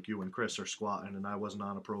too where like you and Chris are squatting and I wasn't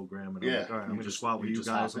on a program and I'm like, all right, I'm gonna squat with you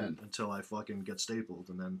guys until I fucking get stapled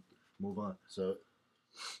and then move on. So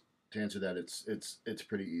to answer that, it's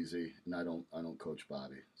pretty easy, and I don't coach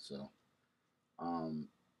Bobby. So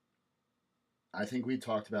I think we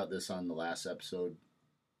talked about this on the last episode.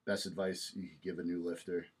 Best advice you could give a new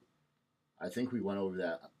lifter. I think we went over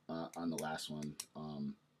that on the last one.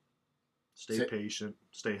 Stay patient,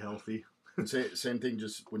 stay healthy. Same thing,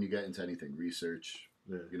 just when you get into anything, research,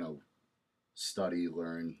 study,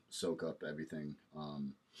 learn, soak up everything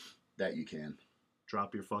that you can.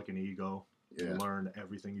 Drop your fucking ego and learn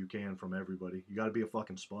everything you can from everybody. You got to be a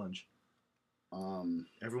fucking sponge.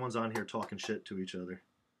 Everyone's on here talking shit to each other.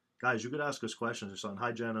 Guys, you could ask us questions or something.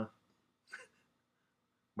 Hi, Jenna.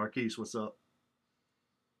 Marquise, what's up?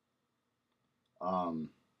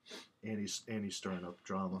 Annie's stirring up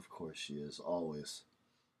drama. Of course she is, always.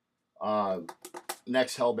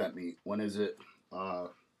 Next Hellbent meet, when is it?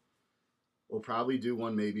 We'll probably do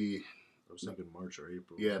one maybe. I was thinking March or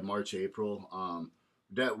April. Yeah, March, April.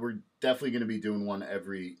 We're definitely going to be doing one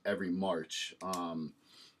every March.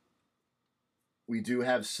 We do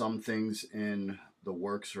have some things in the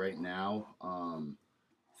works right now,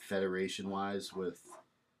 federation wise, with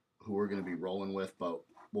who we're going to be rolling with, but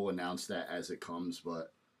we'll announce that as it comes.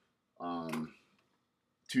 But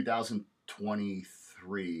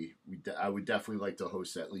 2023, I would definitely like to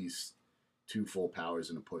host at least 2 full powers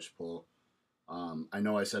and a push-pull. I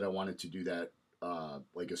know I said I wanted to do that,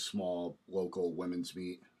 like a small local women's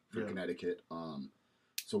meet for Connecticut.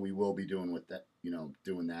 So we will be doing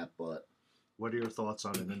that, but what are your thoughts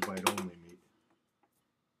on an invite-only meet?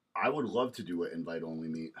 I would love to do an invite only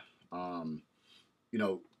meet. You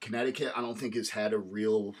know, Connecticut, I don't think has had a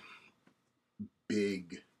real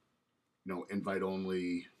big, you know, invite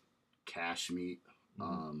only cash meet.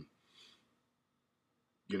 You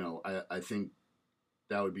know, I think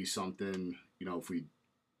that would be something, you know, if we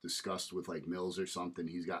discussed with like Mills or something,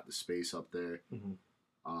 he's got the space up there,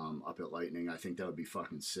 up at Lightning. I think that would be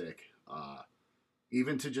fucking sick.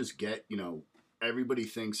 Even to just get, you know, everybody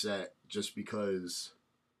thinks that just because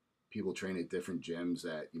people train at different gyms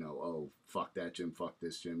that, you know, oh, fuck that gym, fuck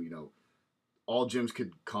this gym, you know, all gyms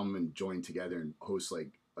could come and join together and host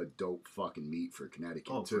like a dope fucking meet for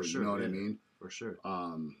Connecticut too. For sure, you know what I mean? For sure.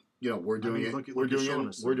 You know, we're doing it. We're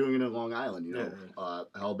doing it in Long Island. You know,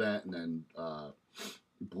 Hellbent, and then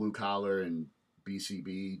Blue Collar and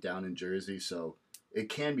BCB down in Jersey. So it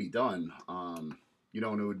can be done. You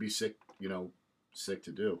know, and it would be sick. You know, sick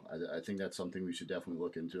to do. I think that's something we should definitely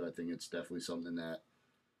look into. I think it's definitely something that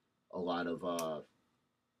a lot of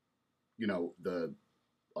you know, the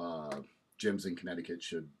gyms in Connecticut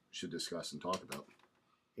should discuss and talk about.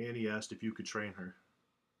 Annie asked if you could train her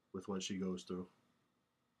with what she goes through.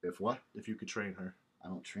 If what? If you could train her. I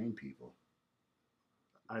don't train people.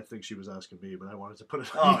 I think she was asking me, but I wanted to put it.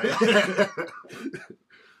 Oh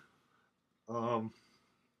yeah.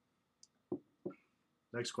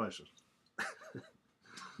 Next question.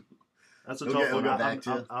 That's a tough one.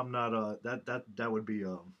 I'm not that would be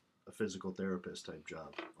a physical therapist type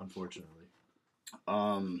job, unfortunately.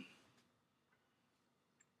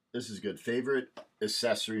 This is good. Favorite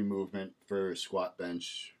accessory movement for squat,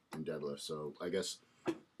 bench, and deadlift. So I guess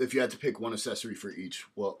if you had to pick one accessory for each,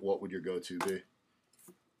 what would your go-to be?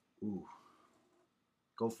 Ooh.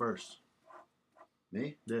 Go first.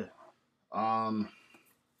 Me? Yeah.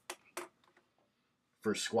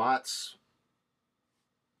 For squats,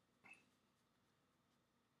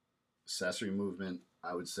 accessory movement,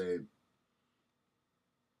 I would say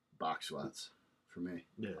box squats for me.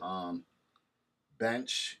 Yeah.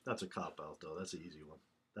 Bench. That's a cop out though. That's an easy one.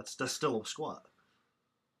 That's still a squat.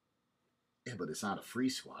 Yeah, but it's not a free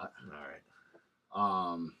squat. All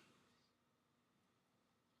right.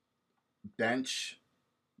 Bench,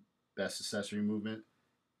 best accessory movement.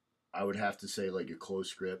 I would have to say like a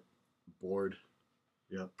close grip board.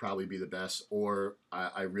 Yeah. Probably be the best. Or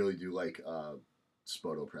I really do like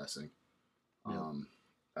Spoto pressing.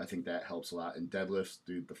 I think that helps a lot. And deadlifts,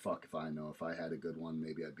 dude, the fuck if I know. If I had a good one,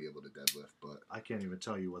 maybe I'd be able to deadlift. But I can't even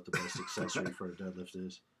tell you what the best accessory for a deadlift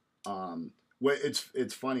is. Well,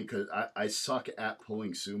 it's funny because I suck at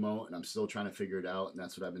pulling sumo, and I'm still trying to figure it out. And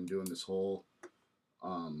that's what I've been doing this whole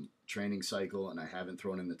training cycle, and I haven't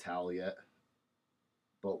thrown in the towel yet.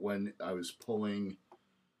 But when I was pulling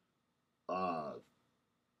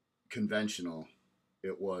conventional,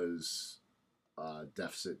 it was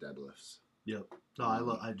deficit deadlifts. Yep. No, I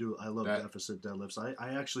love deficit deadlifts. I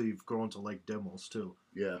actually have grown to like demos too.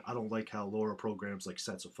 Yeah. I don't like how Laura programs like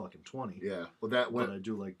sets of fucking 20. Yeah. Well, but I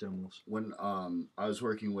do like demos. When I was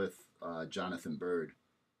working with Jonathan Bird,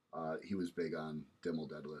 he was big on Dimmel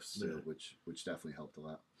deadlifts too, which definitely helped a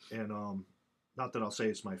lot. And not that I'll say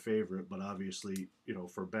it's my favorite, but obviously, you know,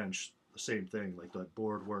 for bench, the same thing, like that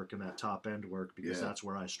board work and that top end work, because that's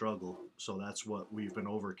where I struggle. So that's what we've been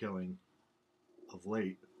overkilling of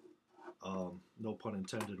late. No pun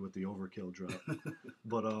intended with the overkill drop.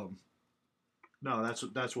 But no,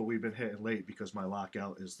 that's what we've been hitting late because my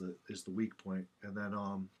lockout is the weak point. And then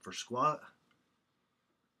for squat,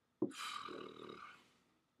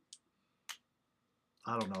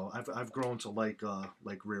 I don't know. I've grown to like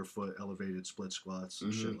rear foot elevated split squats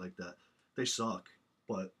and shit like that. They suck,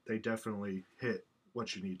 but they definitely hit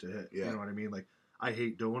what you need to hit. Yeah. You know what I mean? Like I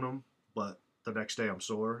hate doing them, but the next day I'm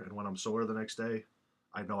sore, and when I'm sore the next day,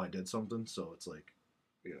 I know I did something. So it's like,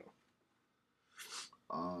 you know.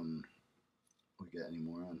 We got any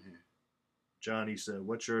more on here? Johnny said,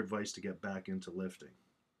 "What's your advice to get back into lifting?"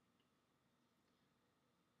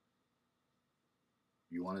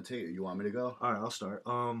 You want to take it? You want me to go? All right, I'll start.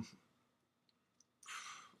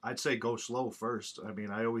 I'd say go slow first. I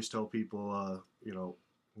mean, I always tell people, you know,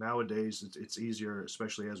 nowadays it's easier,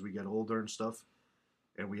 especially as we get older and stuff,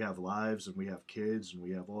 and we have lives and we have kids and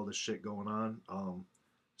we have all this shit going on.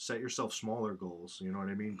 Set yourself smaller goals. You know what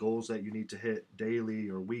I mean? Goals that you need to hit daily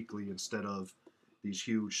or weekly instead of these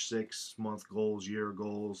huge 6-month goals, year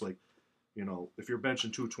goals. Like, you know, if you're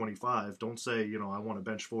benching 225, don't say, you know, I want to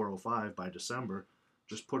bench 405 by December.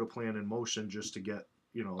 Just put a plan in motion just to get,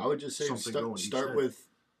 you know, I would just say start with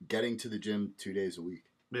getting to the gym 2 days a week.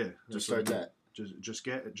 Yeah. Just start that. Just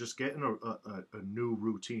get in a new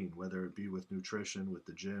routine, whether it be with nutrition, with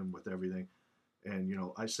the gym, with everything. And, you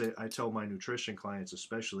know, I tell my nutrition clients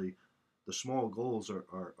especially, The small goals are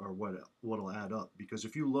what'll add up. Because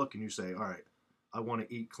if you look and you say, all right, I want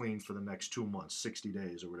to eat clean for the next 2 months, 60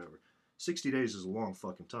 days or whatever. 60 days is a long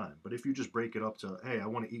fucking time. But if you just break it up to, hey, I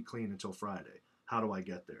want to eat clean until Friday. How do I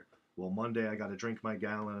get there? Well, Monday I got to drink my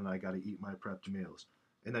gallon and I got to eat my prepped meals.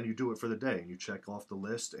 And then you do it for the day and you check off the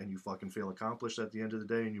list and you fucking feel accomplished at the end of the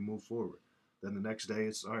day and you move forward. Then the next day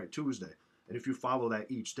it's, all right, Tuesday. And if you follow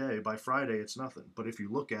that each day, by Friday it's nothing. But if you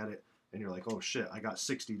look at it and you're like, oh shit, I got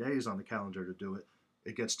 60 days on the calendar to do it,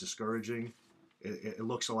 it gets discouraging. It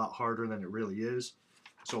looks a lot harder than it really is.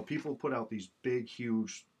 So people put out these big,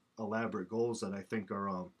 huge, elaborate goals that I think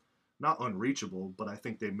are not unreachable, but I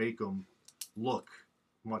think they make them look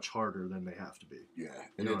much harder than they have to be. Yeah, you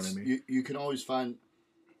and know what I mean? You can always find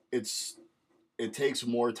it takes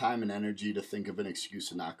more time and energy to think of an excuse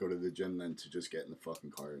to not go to the gym than to just get in the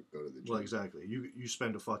fucking car and go to the gym. Well, exactly. You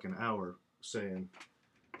spend a fucking hour saying,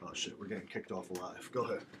 "Oh shit, we're getting kicked off alive." Go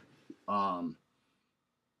ahead.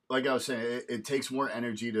 Like I was saying, it takes more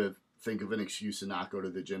energy to think of an excuse to not go to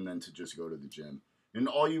the gym than to just go to the gym. And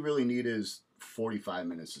all you really need is 45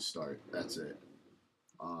 minutes to start. That's it.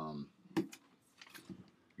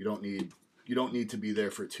 You don't need to be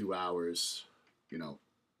there for 2 hours.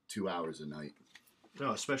 2 hours a night.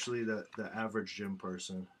 No, especially the average gym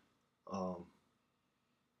person.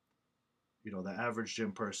 The average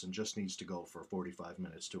gym person just needs to go for 45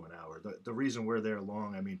 minutes to an hour. The reason we're there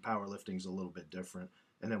long, I mean, powerlifting's a little bit different,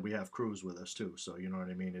 and then we have crews with us too. So you know what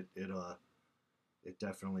I mean. It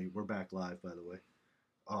definitely. We're back live, by the way.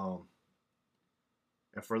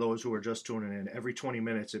 And for those who are just tuning in, every 20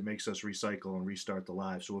 minutes it makes us recycle and restart the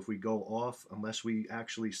live. So if we go off, unless we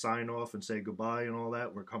actually sign off and say goodbye and all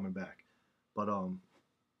that, we're coming back. But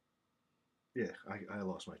yeah, I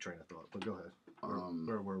lost my train of thought. But go ahead.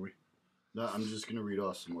 Where were we? No, I'm just gonna read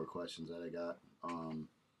off some more questions that I got.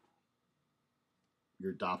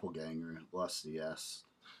 Your doppelganger, Lusty asked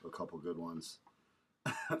a couple good ones.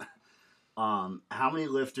 How many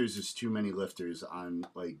lifters is too many lifters on,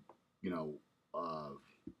 like,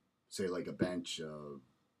 say like a bench,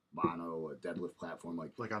 mono, a deadlift platform,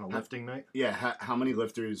 like on a lifting night? Yeah. How many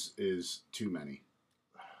lifters is too many?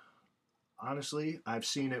 Honestly, I've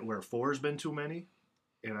seen it where 4's been too many,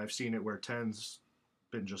 and I've seen it where 10's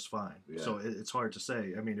been just fine. Yeah. So it's hard to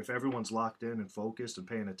say. I mean, if everyone's locked in and focused and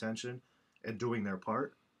paying attention and doing their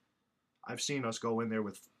part, I've seen us go in there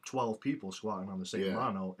with 12 people squatting on the same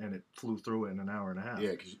mono, and it flew through it in an hour and a half.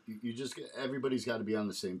 Yeah, because everybody's got to be on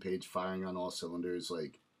the same page, firing on all cylinders,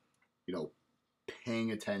 like,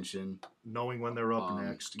 paying attention, knowing when they're up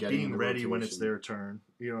next, being ready when it's their turn.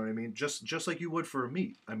 You know what I mean? Just like you would for a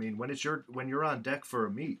meet. I mean, when you're on deck for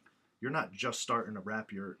a meet, you're not just starting to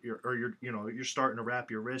wrap you're starting to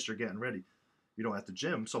wrap your wrist or getting ready. At the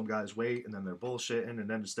gym, some guys wait and then they're bullshitting and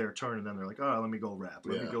then it's their turn and then they're like, oh, let me go wrap.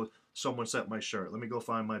 Let me go. Someone set my shirt. Let me go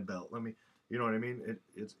find my belt. Let me. You know what I mean?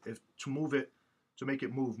 To make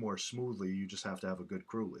it move more smoothly, you just have to have a good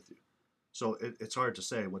crew with you. So it's hard to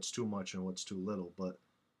say what's too much and what's too little, but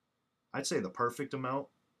I'd say the perfect amount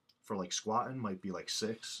for like squatting might be like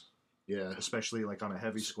 6. Yeah. Especially like on a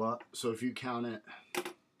heavy squat. So if you count it,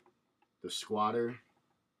 the squatter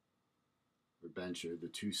or bencher, the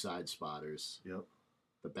 2 side spotters. Yep.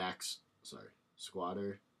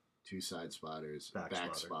 Squatter, 2 side spotters, back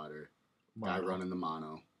spotter, mono. Guy running the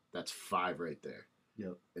mono. That's 5 right there.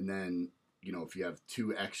 Yep. And then, if you have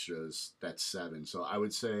 2 extras, that's 7. So I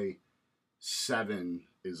would say 7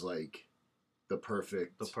 is like the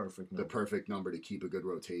perfect number to keep a good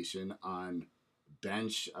rotation. On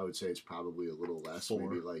bench, I would say it's probably a little less, 4.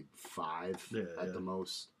 maybe like 5 at the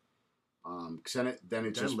most. Because then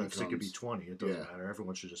it just becomes, it could be 20. It doesn't matter.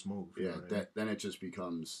 Everyone should just move. Yeah. Then it just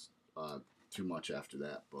becomes too much after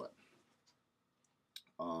that. But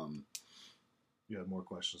you had more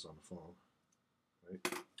questions on the phone,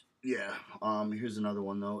 right? Yeah. Here's another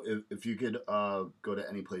one though. If you could go to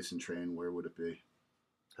any place and train, where would it be?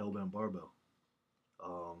 Hellbent Barbell.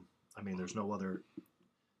 I mean, there's no other.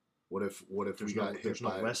 What if we got hit there's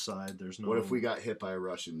by no West Side? There's no. What if we got hit by a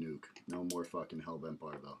Russian nuke? No more fucking Hellbent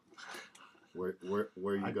Barbell. Where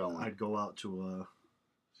are you going? I'd go out to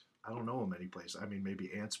I don't know of any place. I mean,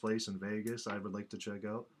 maybe Ant's place in Vegas. I would like to check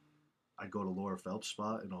out. I'd go to Laura Phelps'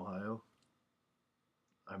 spot in Ohio.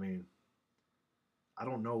 I mean, I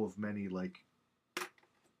don't know of many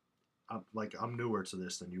I'm newer to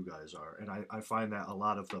this than you guys are, and I find that a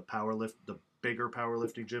lot of the bigger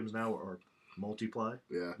powerlifting gyms now are multiply.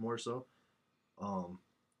 Yeah. More so.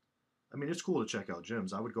 I mean, it's cool to check out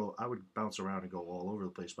gyms. I would bounce around and go all over the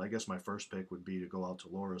place, but I guess my first pick would be to go out to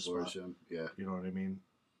Laura's spot. Gym, yeah. You know what I mean?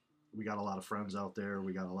 We got a lot of friends out there.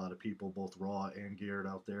 We got a lot of people, both raw and geared,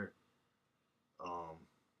 out there.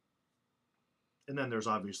 And then there's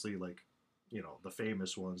obviously like, you know, the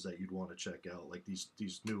famous ones that you'd want to check out, like these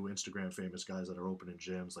new Instagram famous guys that are opening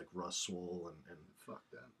gyms, like Russ Swole and Fuck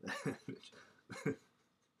them.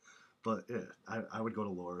 But yeah, I would go to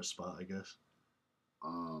Laura's spot, I guess.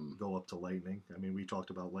 Go up to Lightning. I mean, we talked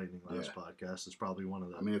about Lightning last podcast. It's probably one of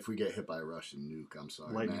the. I mean, if we get hit by a Russian nuke, I'm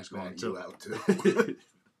sorry. Lightning's going too. Out too.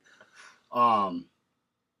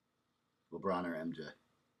 LeBron or MJ?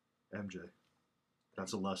 MJ.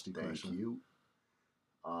 That's a lusty question. Thank you.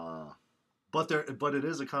 But it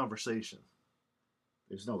is a conversation.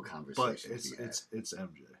 There's no conversation. But it's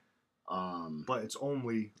MJ. But it's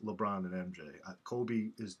only LeBron and MJ. Kobe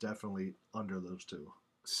is definitely under those two.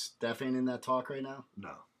 Steph ain't in that talk right now?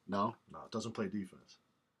 No. No? No, doesn't play defense.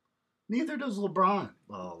 Neither does LeBron.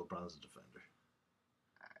 Oh, LeBron's a defender.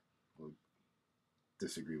 We'll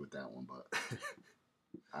disagree with that one, but...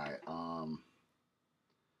 Alright,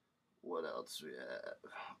 what else we have?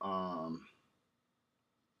 I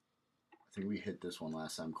think we hit this one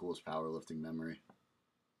last time. Coolest powerlifting memory.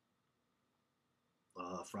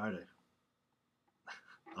 Friday.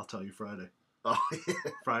 I'll tell you Friday. Oh, yeah.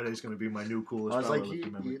 Friday's going to be my new coolest I was like, you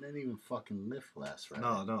memory. You didn't even fucking lift last Friday.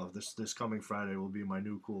 No. This coming Friday will be my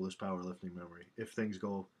new coolest powerlifting memory.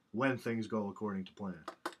 When things go according to plan.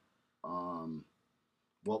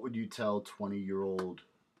 What would you tell 20-year-old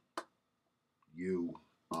you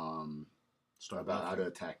Start about how lifting.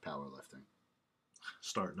 to attack powerlifting?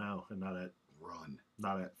 Start now and not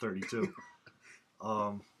at 32.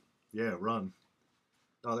 Yeah, run.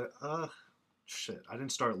 No, shit. I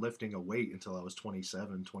didn't start lifting a weight until I was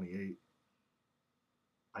 27, 28.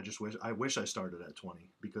 I wish I started at 20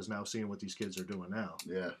 because now seeing what these kids are doing now,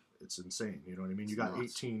 Yeah. it's insane. You know what I mean? You It's got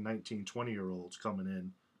nuts. 18, 19, 20-year-olds coming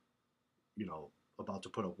in, you know, about to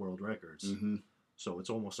put up world records. Mm-hmm. So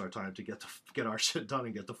it's almost our time to get our shit done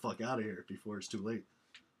and get the fuck out of here before it's too late.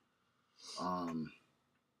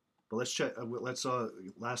 But let's check.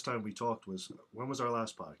 Last time we talked when was our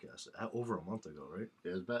last podcast? Over a month ago, right? It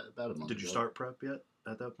was about a month Did you ago. start prep yet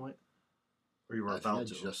at that point? Or you were I about think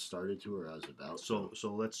to? I just started to, or I was about So to.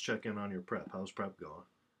 so let's check in on your prep. How's prep going?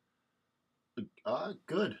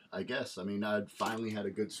 Good, I guess. I mean, I finally had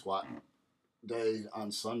a good squat day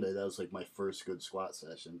on Sunday. That was like my first good squat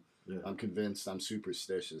session. Yeah. I'm convinced I'm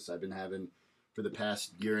superstitious. I've been having, for the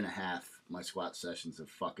past year and a half, my squat sessions have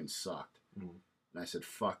fucking sucked. Mm. And I said,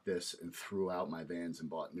 fuck this, and threw out my Vans and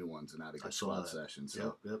bought new ones and had a good squat session.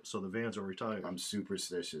 So Yep. So the Vans are retired. I'm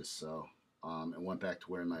superstitious. So, and went back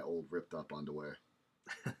to wearing my old ripped up underwear.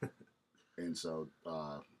 And so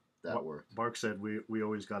that worked. Mark said we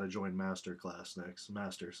always got to join master class next.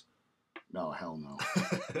 Masters. No, hell no.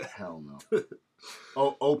 Hell no.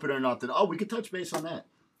 Oh, open or nothing. Oh, we could touch base on that.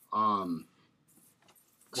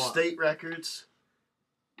 State records.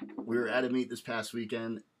 We were at a meet this past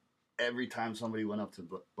weekend. Every time somebody went up to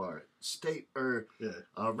the bar, state or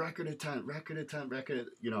record attempt,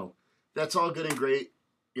 you know, that's all good and great.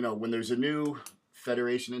 You know, when there's a new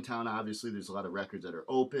federation in town, obviously there's a lot of records that are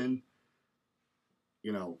open.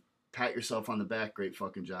 You know, pat yourself on the back. Great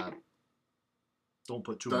fucking job. Don't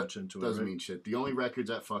put too much into it. Doesn't right? mean shit. The only records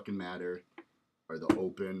that fucking matter are the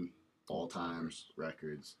open all-time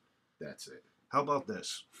records. That's it. How about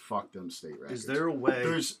this? Fuck them state records. Is there a way?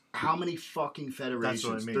 There's how many fucking federations?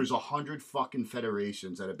 That's what I mean. There's 100 fucking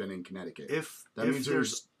federations that have been in Connecticut. If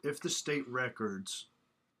the state records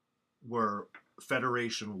were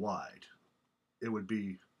federation wide, it would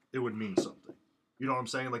mean something. You know what I'm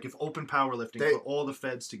saying? Like if open powerlifting put all the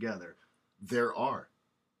feds together. There are.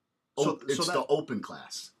 It's the open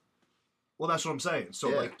class. Well, that's what I'm saying. So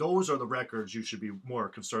like those are the records you should be more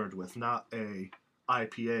concerned with, not a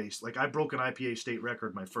IPA. Like I broke an IPA state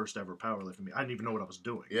record my first ever powerlifting meet. I didn't even know what I was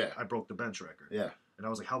doing. Yeah. I broke the bench record. Yeah. And I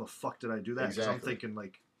was like, how the fuck did I do that? Because I'm thinking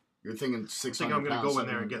like you're thinking 600 I'm going to go in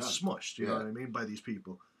there and pounds, get smushed. You know what I mean? By these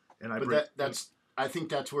people. And I think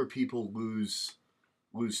that's where people lose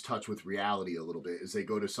touch with reality a little bit. Is they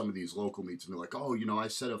go to some of these local meets and they're like, oh, you know, I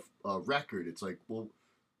set a record. It's like, well,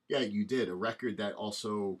 yeah, you did a record that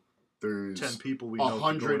also. There's 10 people we know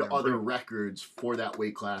 100 other records for that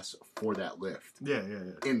weight class for that lift. Yeah.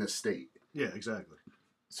 In the state. Yeah, exactly.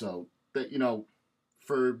 So that, you know,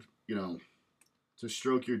 for, you know, to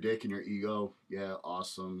stroke your dick and your ego, yeah,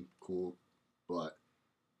 awesome, cool, but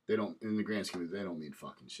they don't, in the grand scheme, they don't mean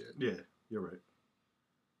fucking shit. Yeah, you're right.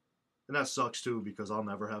 And that sucks too because I'll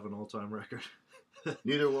never have an all-time record.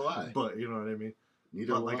 Neither will I. But you know what I mean.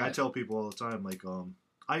 Neither will I. I tell people all the time, like,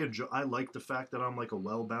 I like the fact that I'm like a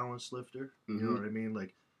well-balanced lifter. Mm-hmm. You know what I mean?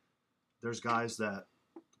 Like, there's guys that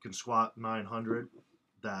can squat 900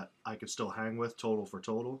 that I could still hang with total for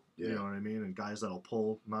total. Yeah. You know what I mean? And guys that'll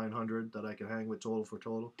pull 900 that I can hang with total for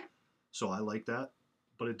total. So I like that.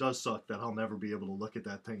 But it does suck that I'll never be able to look at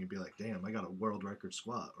that thing and be like, damn, I got a world record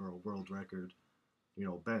squat or a world record,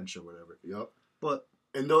 bench or whatever. Yep. But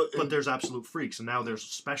there's absolute freaks, and now there's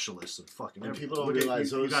specialists and fucking everything. People don't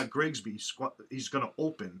realize you got Grigsby he's gonna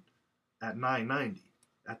open at 990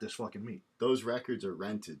 at this fucking meet. Those records are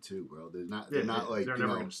rented too, bro. They're not like they're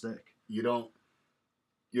never gonna stick. You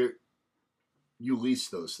lease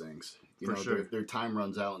those things. For sure. Their time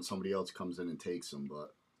runs out and somebody else comes in and takes them.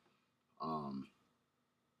 But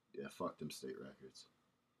yeah, fuck them state records.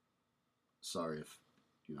 Sorry if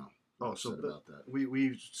upset about that.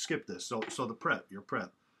 We skipped this. So your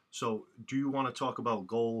prep. So do you want to talk about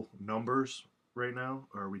goal numbers right now,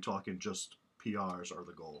 or are we talking just PRs are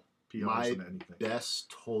the goal? PRs and anything.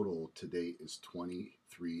 Best total to date is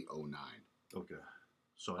 2309. Okay.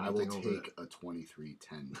 So I will take a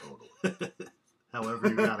 2310 total. However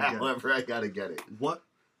you gotta get However I gotta get it. What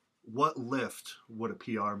lift would a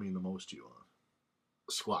PR mean the most to you on?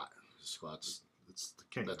 Squat. Squats. It's the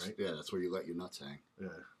king, right? Yeah, that's where you let your nuts hang. Yeah.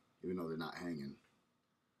 Even though they're not hanging,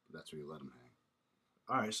 but that's where you let them hang.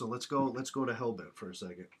 All right, so let's go to Hellbent for a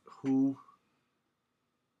second. Who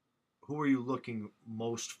are you looking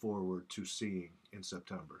most forward to seeing in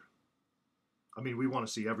September? I mean, we want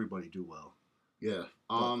to see everybody do well. Yeah.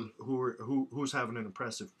 Who's having an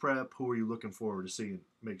impressive prep? Who are you looking forward to seeing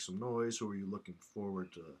make some noise? Who are you looking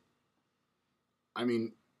forward to? I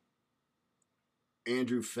mean,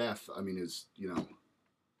 Andrew Pfeff, is,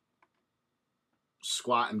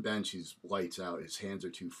 squat and bench, he's lights out. His hands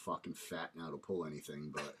are too fucking fat now to pull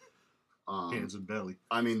anything, but hands and belly.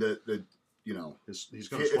 I mean, he's going to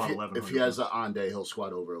squat 1100. If he has an on day, he'll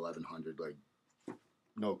squat over 1100. Like,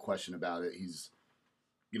 no question about it. He's,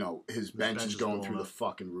 his bench is going through the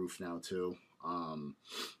fucking roof now too.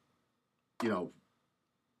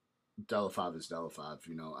 Delafive is Delafive.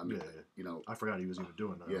 I forgot he was even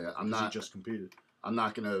doing that. Yeah, he just competed. I'm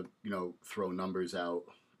not gonna, throw numbers out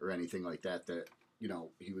or anything like that. That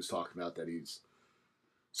he was talking about that he's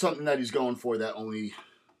something that he's going for that only,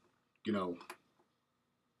 Well,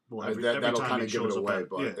 every that'll time kind he of give it shows up away.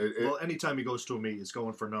 But anytime he goes to a meet, he's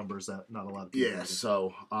going for numbers that not a lot of people. Yeah.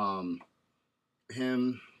 So,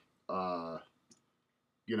 him, I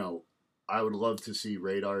would love to see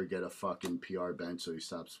Radar get a fucking PR bench so he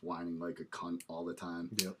stops whining like a cunt all the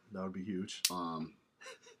time. Yep, that would be huge.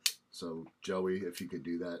 So Joey, if you could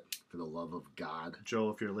do that for the love of God. Joe,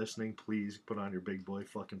 if you're listening, please put on your big boy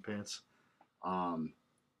fucking pants.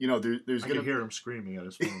 There's I can hear him screaming at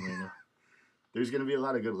his phone right now. There's gonna be a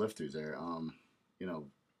lot of good lifters there.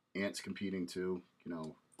 Ant's competing too.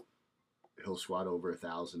 He'll squat over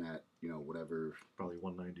 1,000 at whatever. Probably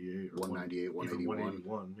 198 or 198, 181.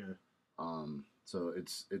 181, yeah. So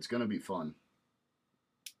it's gonna be fun.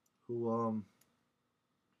 What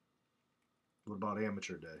about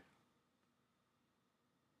amateur day?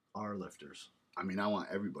 Our lifters. I mean, I want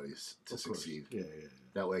everybody to succeed. Yeah.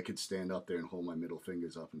 That way I could stand up there and hold my middle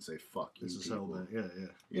fingers up and say, fuck you, this is people. Hell,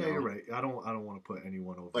 man. Yeah, you're right. I don't want to put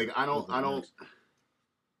anyone over. Like, I don't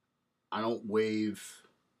wave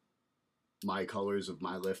my colors of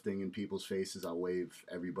my lifting in people's faces. I'll wave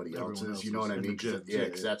everybody else's. You know what I mean?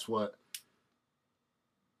 Because that's what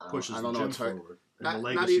pushes I don't the know, gym forward. And the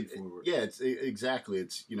legacy forward. Yeah, exactly.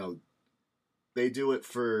 It's, they do it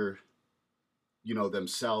for,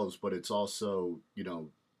 themselves, but it's also,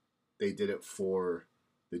 they did it for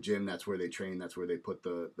the gym. That's where they train. That's where they put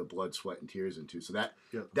the blood, sweat, and tears into. So that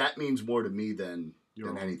means more to me than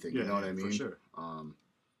anything. You know what I mean? For sure.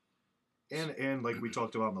 And like we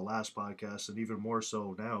talked about in the last podcast, and even more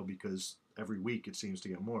so now because every week it seems to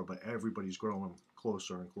get more, but everybody's growing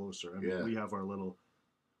closer and closer. I mean, we have our little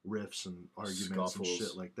riffs and arguments and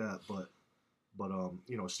shit like that, but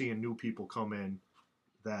seeing new people come in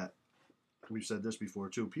that we've said this before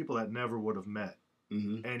too, people that never would have met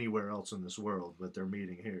anywhere else in this world, but they're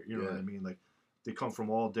meeting here. You know what I mean? Like they come from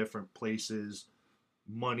all different places,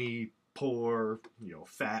 money, poor,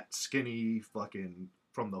 fat, skinny, fucking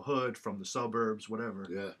from the hood, from the suburbs, whatever.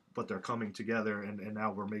 Yeah. But they're coming together, and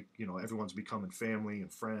now we're everyone's becoming family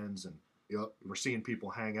and friends, and we're seeing people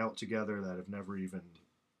hang out together that have never even,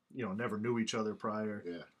 never knew each other prior.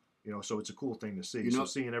 Yeah. So it's a cool thing to see. So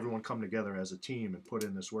seeing everyone come together as a team and put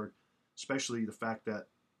in this work, especially the fact that,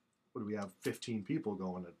 what do we have, 15 people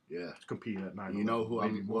going to compete at 9. You know who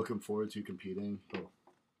I'm looking forward to competing? Who?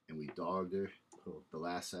 And we dogged her. Who? The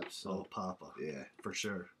last episode. Oh, Papa. Yeah. For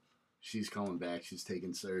sure. She's coming back. She's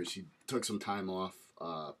taking surge. She took some time off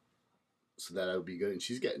so that I would be good. And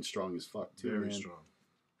she's getting strong as fuck, too. Very strong.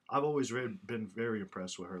 I've always been very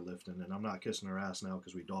impressed with her lifting, and I'm not kissing her ass now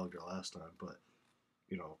because we dogged her last time, but,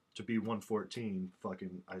 to be 114,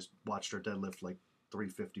 fucking, I watched her deadlift like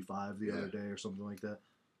 355 the other day or something like that.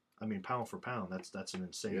 I mean, pound for pound, that's an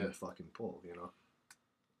insane fucking pull, you know.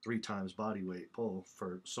 3 times body weight pull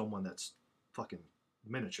for someone that's fucking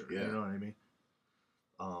miniature. You know what I mean?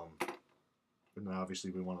 And then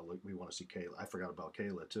obviously we want to see Kayla. I forgot about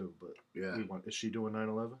Kayla too, but is she doing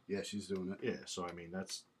 9/11? Yeah, she's doing it. Yeah, so I mean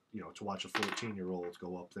that's, you know, to watch a 14-year-old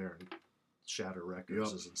go up there and shatter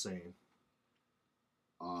records is insane.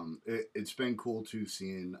 It's been cool too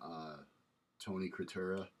seeing Tony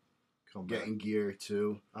Cretura Come getting back. gear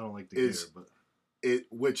too. I don't like the gear, but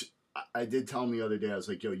which I did tell him the other day. I was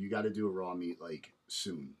like, "Yo, you got to do a raw meet like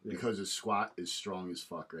soon because his squat is strong as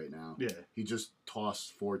fuck right now." Yeah, he just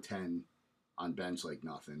tossed 410 on bench like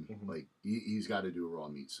nothing. Mm-hmm. Like he's got to do a raw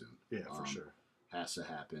meet soon. Yeah, for sure. Has to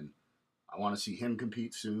happen. I want to see him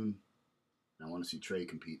compete soon, and I want to see Trey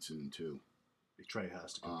compete soon too. Trey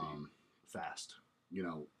has to compete fast. You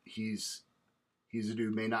know, he's a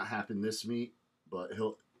dude. May not happen this meet, but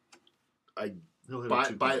he'll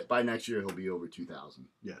hit by next year he'll be over 2,000.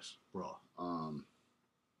 Yes, raw.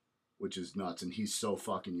 Which is nuts, and he's so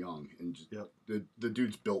fucking young, and the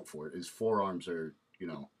dude's built for it. His forearms are, you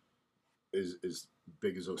know, as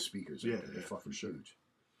big as those speakers. They're fucking huge.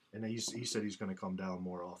 And he said he's going to come down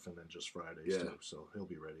more often than just Fridays too, so he'll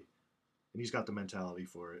be ready. And he's got the mentality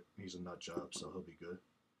for it. He's a nut job, so he'll be good.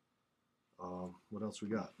 What else we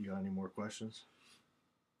got? You got any more questions?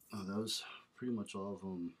 Oh, that was pretty much all of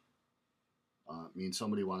them. I mean,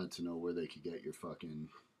 somebody wanted to know where they could get your fucking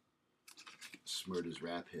Smurda's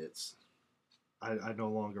rap hits. I no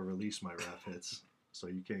longer release my rap hits, so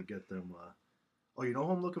you can't get them. Oh, you know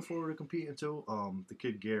who I'm looking forward to competing to? The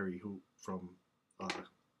kid Gary, who from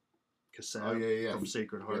Kassab, from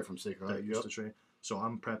Sacred Heart. Yeah, from Sacred Heart. That used to train. So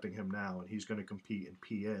I'm prepping him now, and he's going to compete in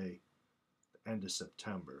PA the end of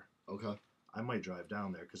September. Okay. I might drive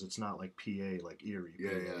down there because it's not like PA, like Erie.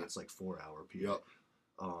 PA. It's like 4-hour PA. Yep.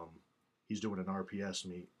 He's doing an RPS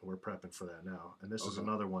meet. We're prepping for that now. And this is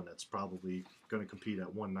another one that's probably going to compete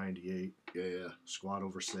at 198. Yeah. Squat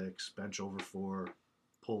over 6, bench over 4,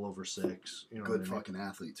 pull over 6. You know, good fucking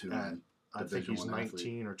athlete too, man. I think he's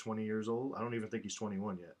 19 or 20 years old. I don't even think he's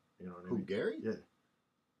 21 yet. You know what I mean? Who, Gary? Yeah.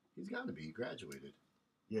 He's got to be. He graduated.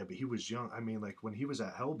 Yeah, but he was young. I mean, like when he was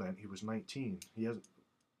at Hellbent, he was 19. He hasn't.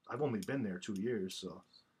 I've only been there 2 years, so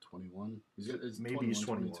 21. Maybe he's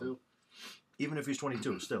 21. 22. Even if he's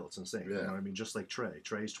 22, still, it's insane. Yeah. You know what I mean? Just like Trey.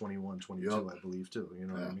 Trey's 21, 22, I believe, too. You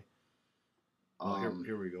know what I mean?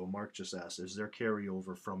 Here we go. Mark just asked, is there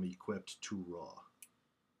carryover from equipped to raw?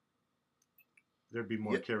 There'd be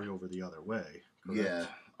more carryover the other way. Correct? Yeah.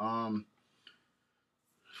 I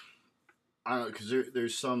don't know, because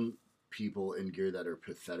there's some people in gear that are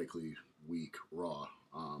pathetically weak raw.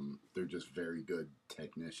 They're just very good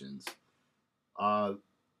technicians.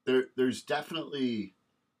 There's definitely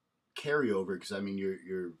carryover because I mean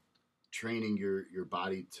you're training your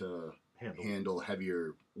body to handle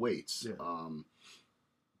heavier weights. Yeah.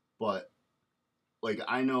 But like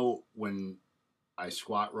I know when I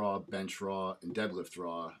squat raw, bench raw, and deadlift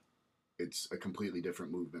raw, it's a completely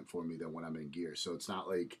different movement for me than when I'm in gear. So it's not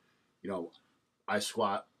like, you know, I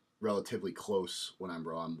squat relatively close when I'm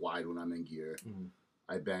raw. I'm wide when I'm in gear. Mm-hmm.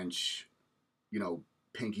 I bench, you know,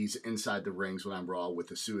 pinkies inside the rings when I'm raw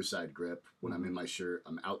with a suicide grip. When I'm in my shirt,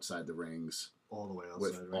 I'm outside the rings. All the way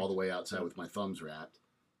outside. All the way outside with my thumbs wrapped.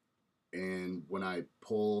 And when I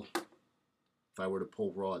pull, if I were to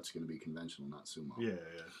pull raw, it's going to be conventional, not sumo. Yeah.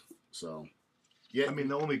 So, yeah. I mean,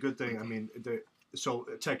 the only good thing, so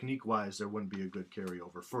technique-wise, there wouldn't be a good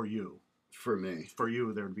carryover for you. For me. For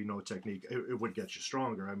you, there would be no technique. It would get you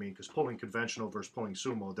stronger. I mean, because pulling conventional versus pulling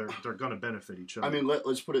sumo, they're going to benefit each other. I mean,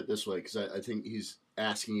 let's put it this way, because I think he's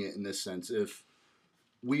asking it in this sense. If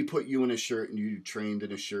we put you in a shirt and you trained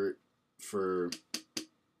in a shirt for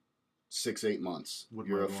 6-8 months,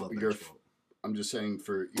 I'm just saying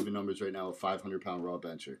for even numbers right now, a 500-pound raw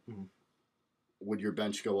bencher. Mm-hmm. Would your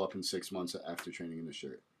bench go up in 6 months after training in the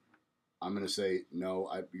shirt? I'm going to say no.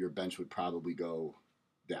 Your bench would probably go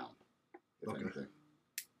down, if anything.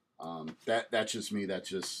 That's just me. That's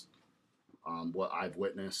just what I've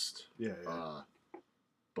witnessed. Yeah.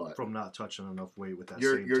 But from not touching enough weight with that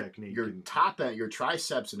same technique, your top end, your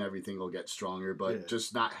triceps and everything will get stronger, but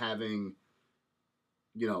just not having,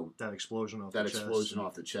 you know, that explosion off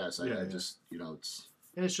the chest. I just, you know,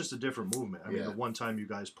 it's just a different movement. I mean, the one time you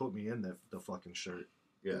guys put me in the fucking shirt,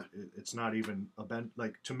 it's not even a bench.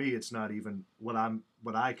 Like to me, it's not even what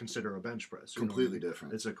I consider a bench press. Completely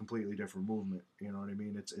different. It's a completely different movement. You know what I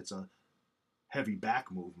mean? It's a heavy back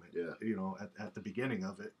movement. Yeah. You know, at the beginning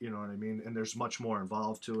of it. You know what I mean? And there's much more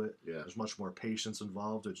involved to it. Yeah. There's much more patience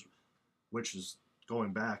involved, which is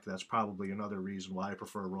going back, that's probably another reason why I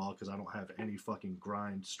prefer Raw, because I don't have any fucking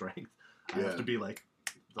grind strength. I have to be like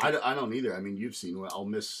I don't either. I mean, you've seen what I'll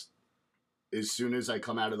miss as soon as I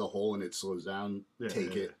come out of the hole and it slows down.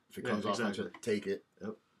 Take it. If it comes off, take it.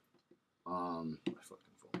 Yep. My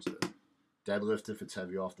fucking phone's dead. Deadlift, if it's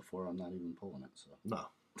heavy off the floor, I'm not even pulling it. So no.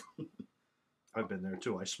 I've been there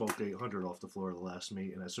too. I smoked 800 off the floor the last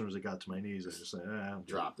meet, and as soon as it got to my knees, I just said, I'm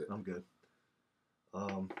dropped it. I'm good. I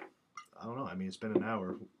don't know. I mean, it's been an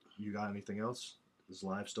hour. You got anything else? Is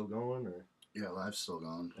live still going, or? Yeah, live's still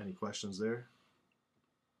going. Any questions there?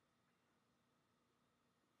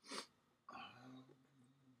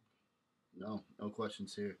 No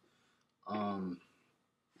questions here. I don't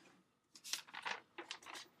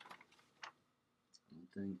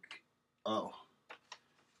think. Oh.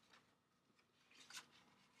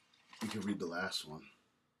 You can read the last one.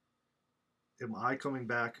 Am I coming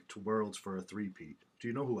back to Worlds for a three-peat? Do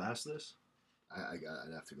you know who asked this? I'd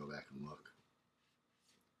have to go back and look.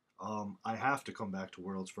 I have to come back to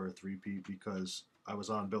Worlds for a three-peat because I was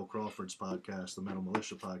on Bill Crawford's podcast, the Mental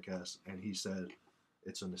Militia podcast, and he said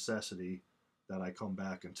it's a necessity that I come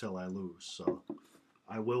back until I lose. So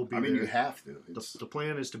I will be there. I mean, you have to. The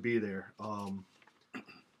plan is to be there.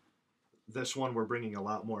 This one, we're bringing a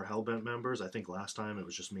lot more Hellbent members. I think last time it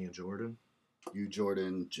was just me and Jordan. You,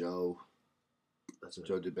 Jordan, Joe. That's it.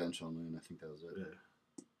 Joe did bench only, and I think that was it. Yeah.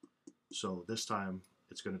 So this time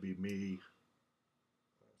it's going to be me.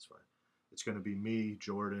 That's fine. It's going to be me,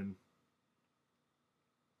 Jordan,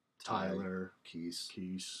 Tyler, Keese.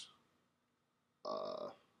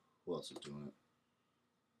 Who else is doing it?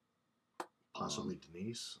 Possibly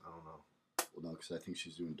Denise. I don't know. Well, no, because I think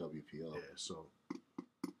she's doing WPO. Yeah. So,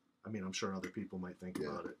 I mean, I'm sure other people might think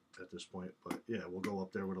about it at this point, but yeah, we'll go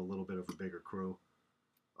up there with a little bit of a bigger crew.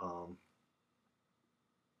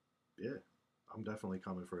 Yeah, I'm definitely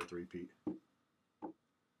coming for a three-peat.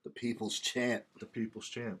 The People's Champ. The People's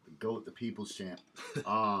Champ. The GOAT, the People's Champ. But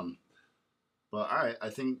all right, I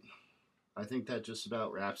think that just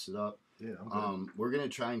about wraps it up. Yeah, I'm good. We're gonna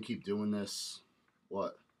try and keep doing this.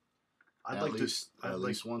 What? At least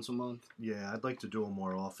once a month. Yeah, I'd like to do them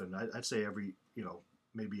more often. I'd say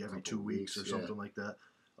maybe every 2 weeks or something like that.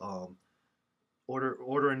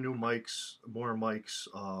 Ordering new mics, more mics.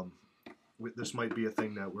 This might be a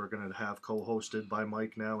thing that we're going to have co-hosted by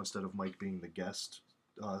Mike now instead of Mike being the guest,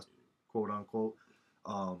 quote unquote.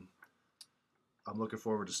 I'm looking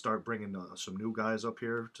forward to start bringing some new guys up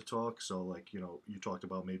here to talk. So, like, you talked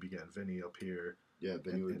about maybe getting Vinny up here. Yeah,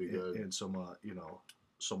 Vinny would be good. And some,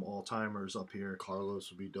 some all-timers up here. Carlos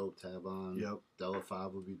would be dope to have on. Yep. Della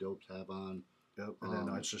 5 would be dope to have on. Yep. And then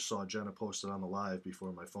I just saw Jenna posted on the live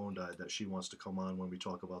before my phone died that she wants to come on when we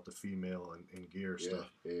talk about the female and gear stuff.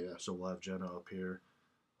 Yeah. So we'll have Jenna up here.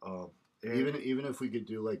 Even if we could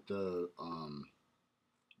do like the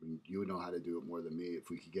you would know how to do it more than me. If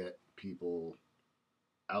we could get people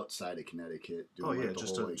outside of Connecticut doing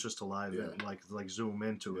just to live it, like zoom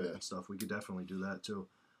into it and stuff. We could definitely do that too.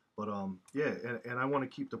 But and I want to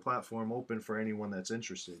keep the platform open for anyone that's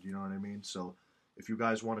interested. You know what I mean? So if you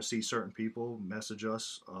guys want to see certain people, message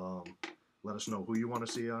us. Let us know who you want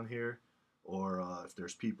to see on here, or if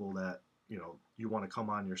there's people that you want to come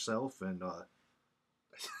on yourself, and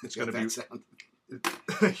it's going to be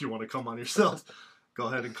you want to come on yourself. Go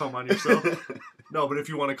ahead and come on yourself. No, but if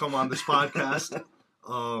you want to come on this podcast,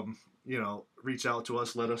 reach out to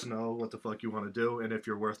us. Let us know what the fuck you want to do, and if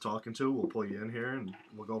you're worth talking to, we'll pull you in here and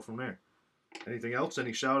we'll go from there. Anything else?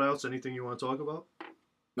 Any shout outs? Anything you want to talk about?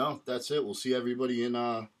 No, that's it. We'll see everybody in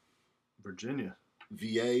Virginia,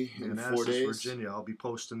 VA in 4 days. Virginia. I'll be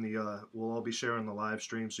posting we'll all be sharing the live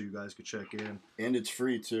stream so you guys can check in. And it's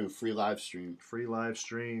free too. Free live stream.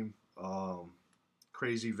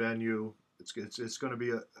 Crazy venue. It's going to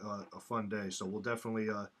be a fun day. So we'll definitely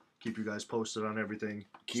keep you guys posted on everything.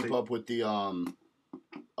 Keep up with the I'm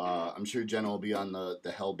sure Jenna will be on the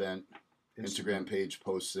Hellbent Instagram page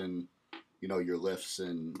posting your lifts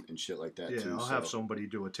and shit like that too. Yeah, I'll have somebody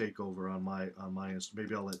do a takeover on my Insta.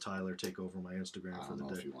 Maybe I'll let Tyler take over my Instagram for the day. I don't know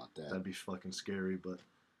if you want that. That'd be fucking scary, but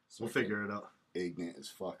we'll figure it out. Ignorant as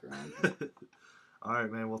fuck around here. All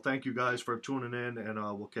right, man. Well, thank you guys for tuning in, and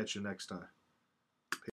we'll catch you next time.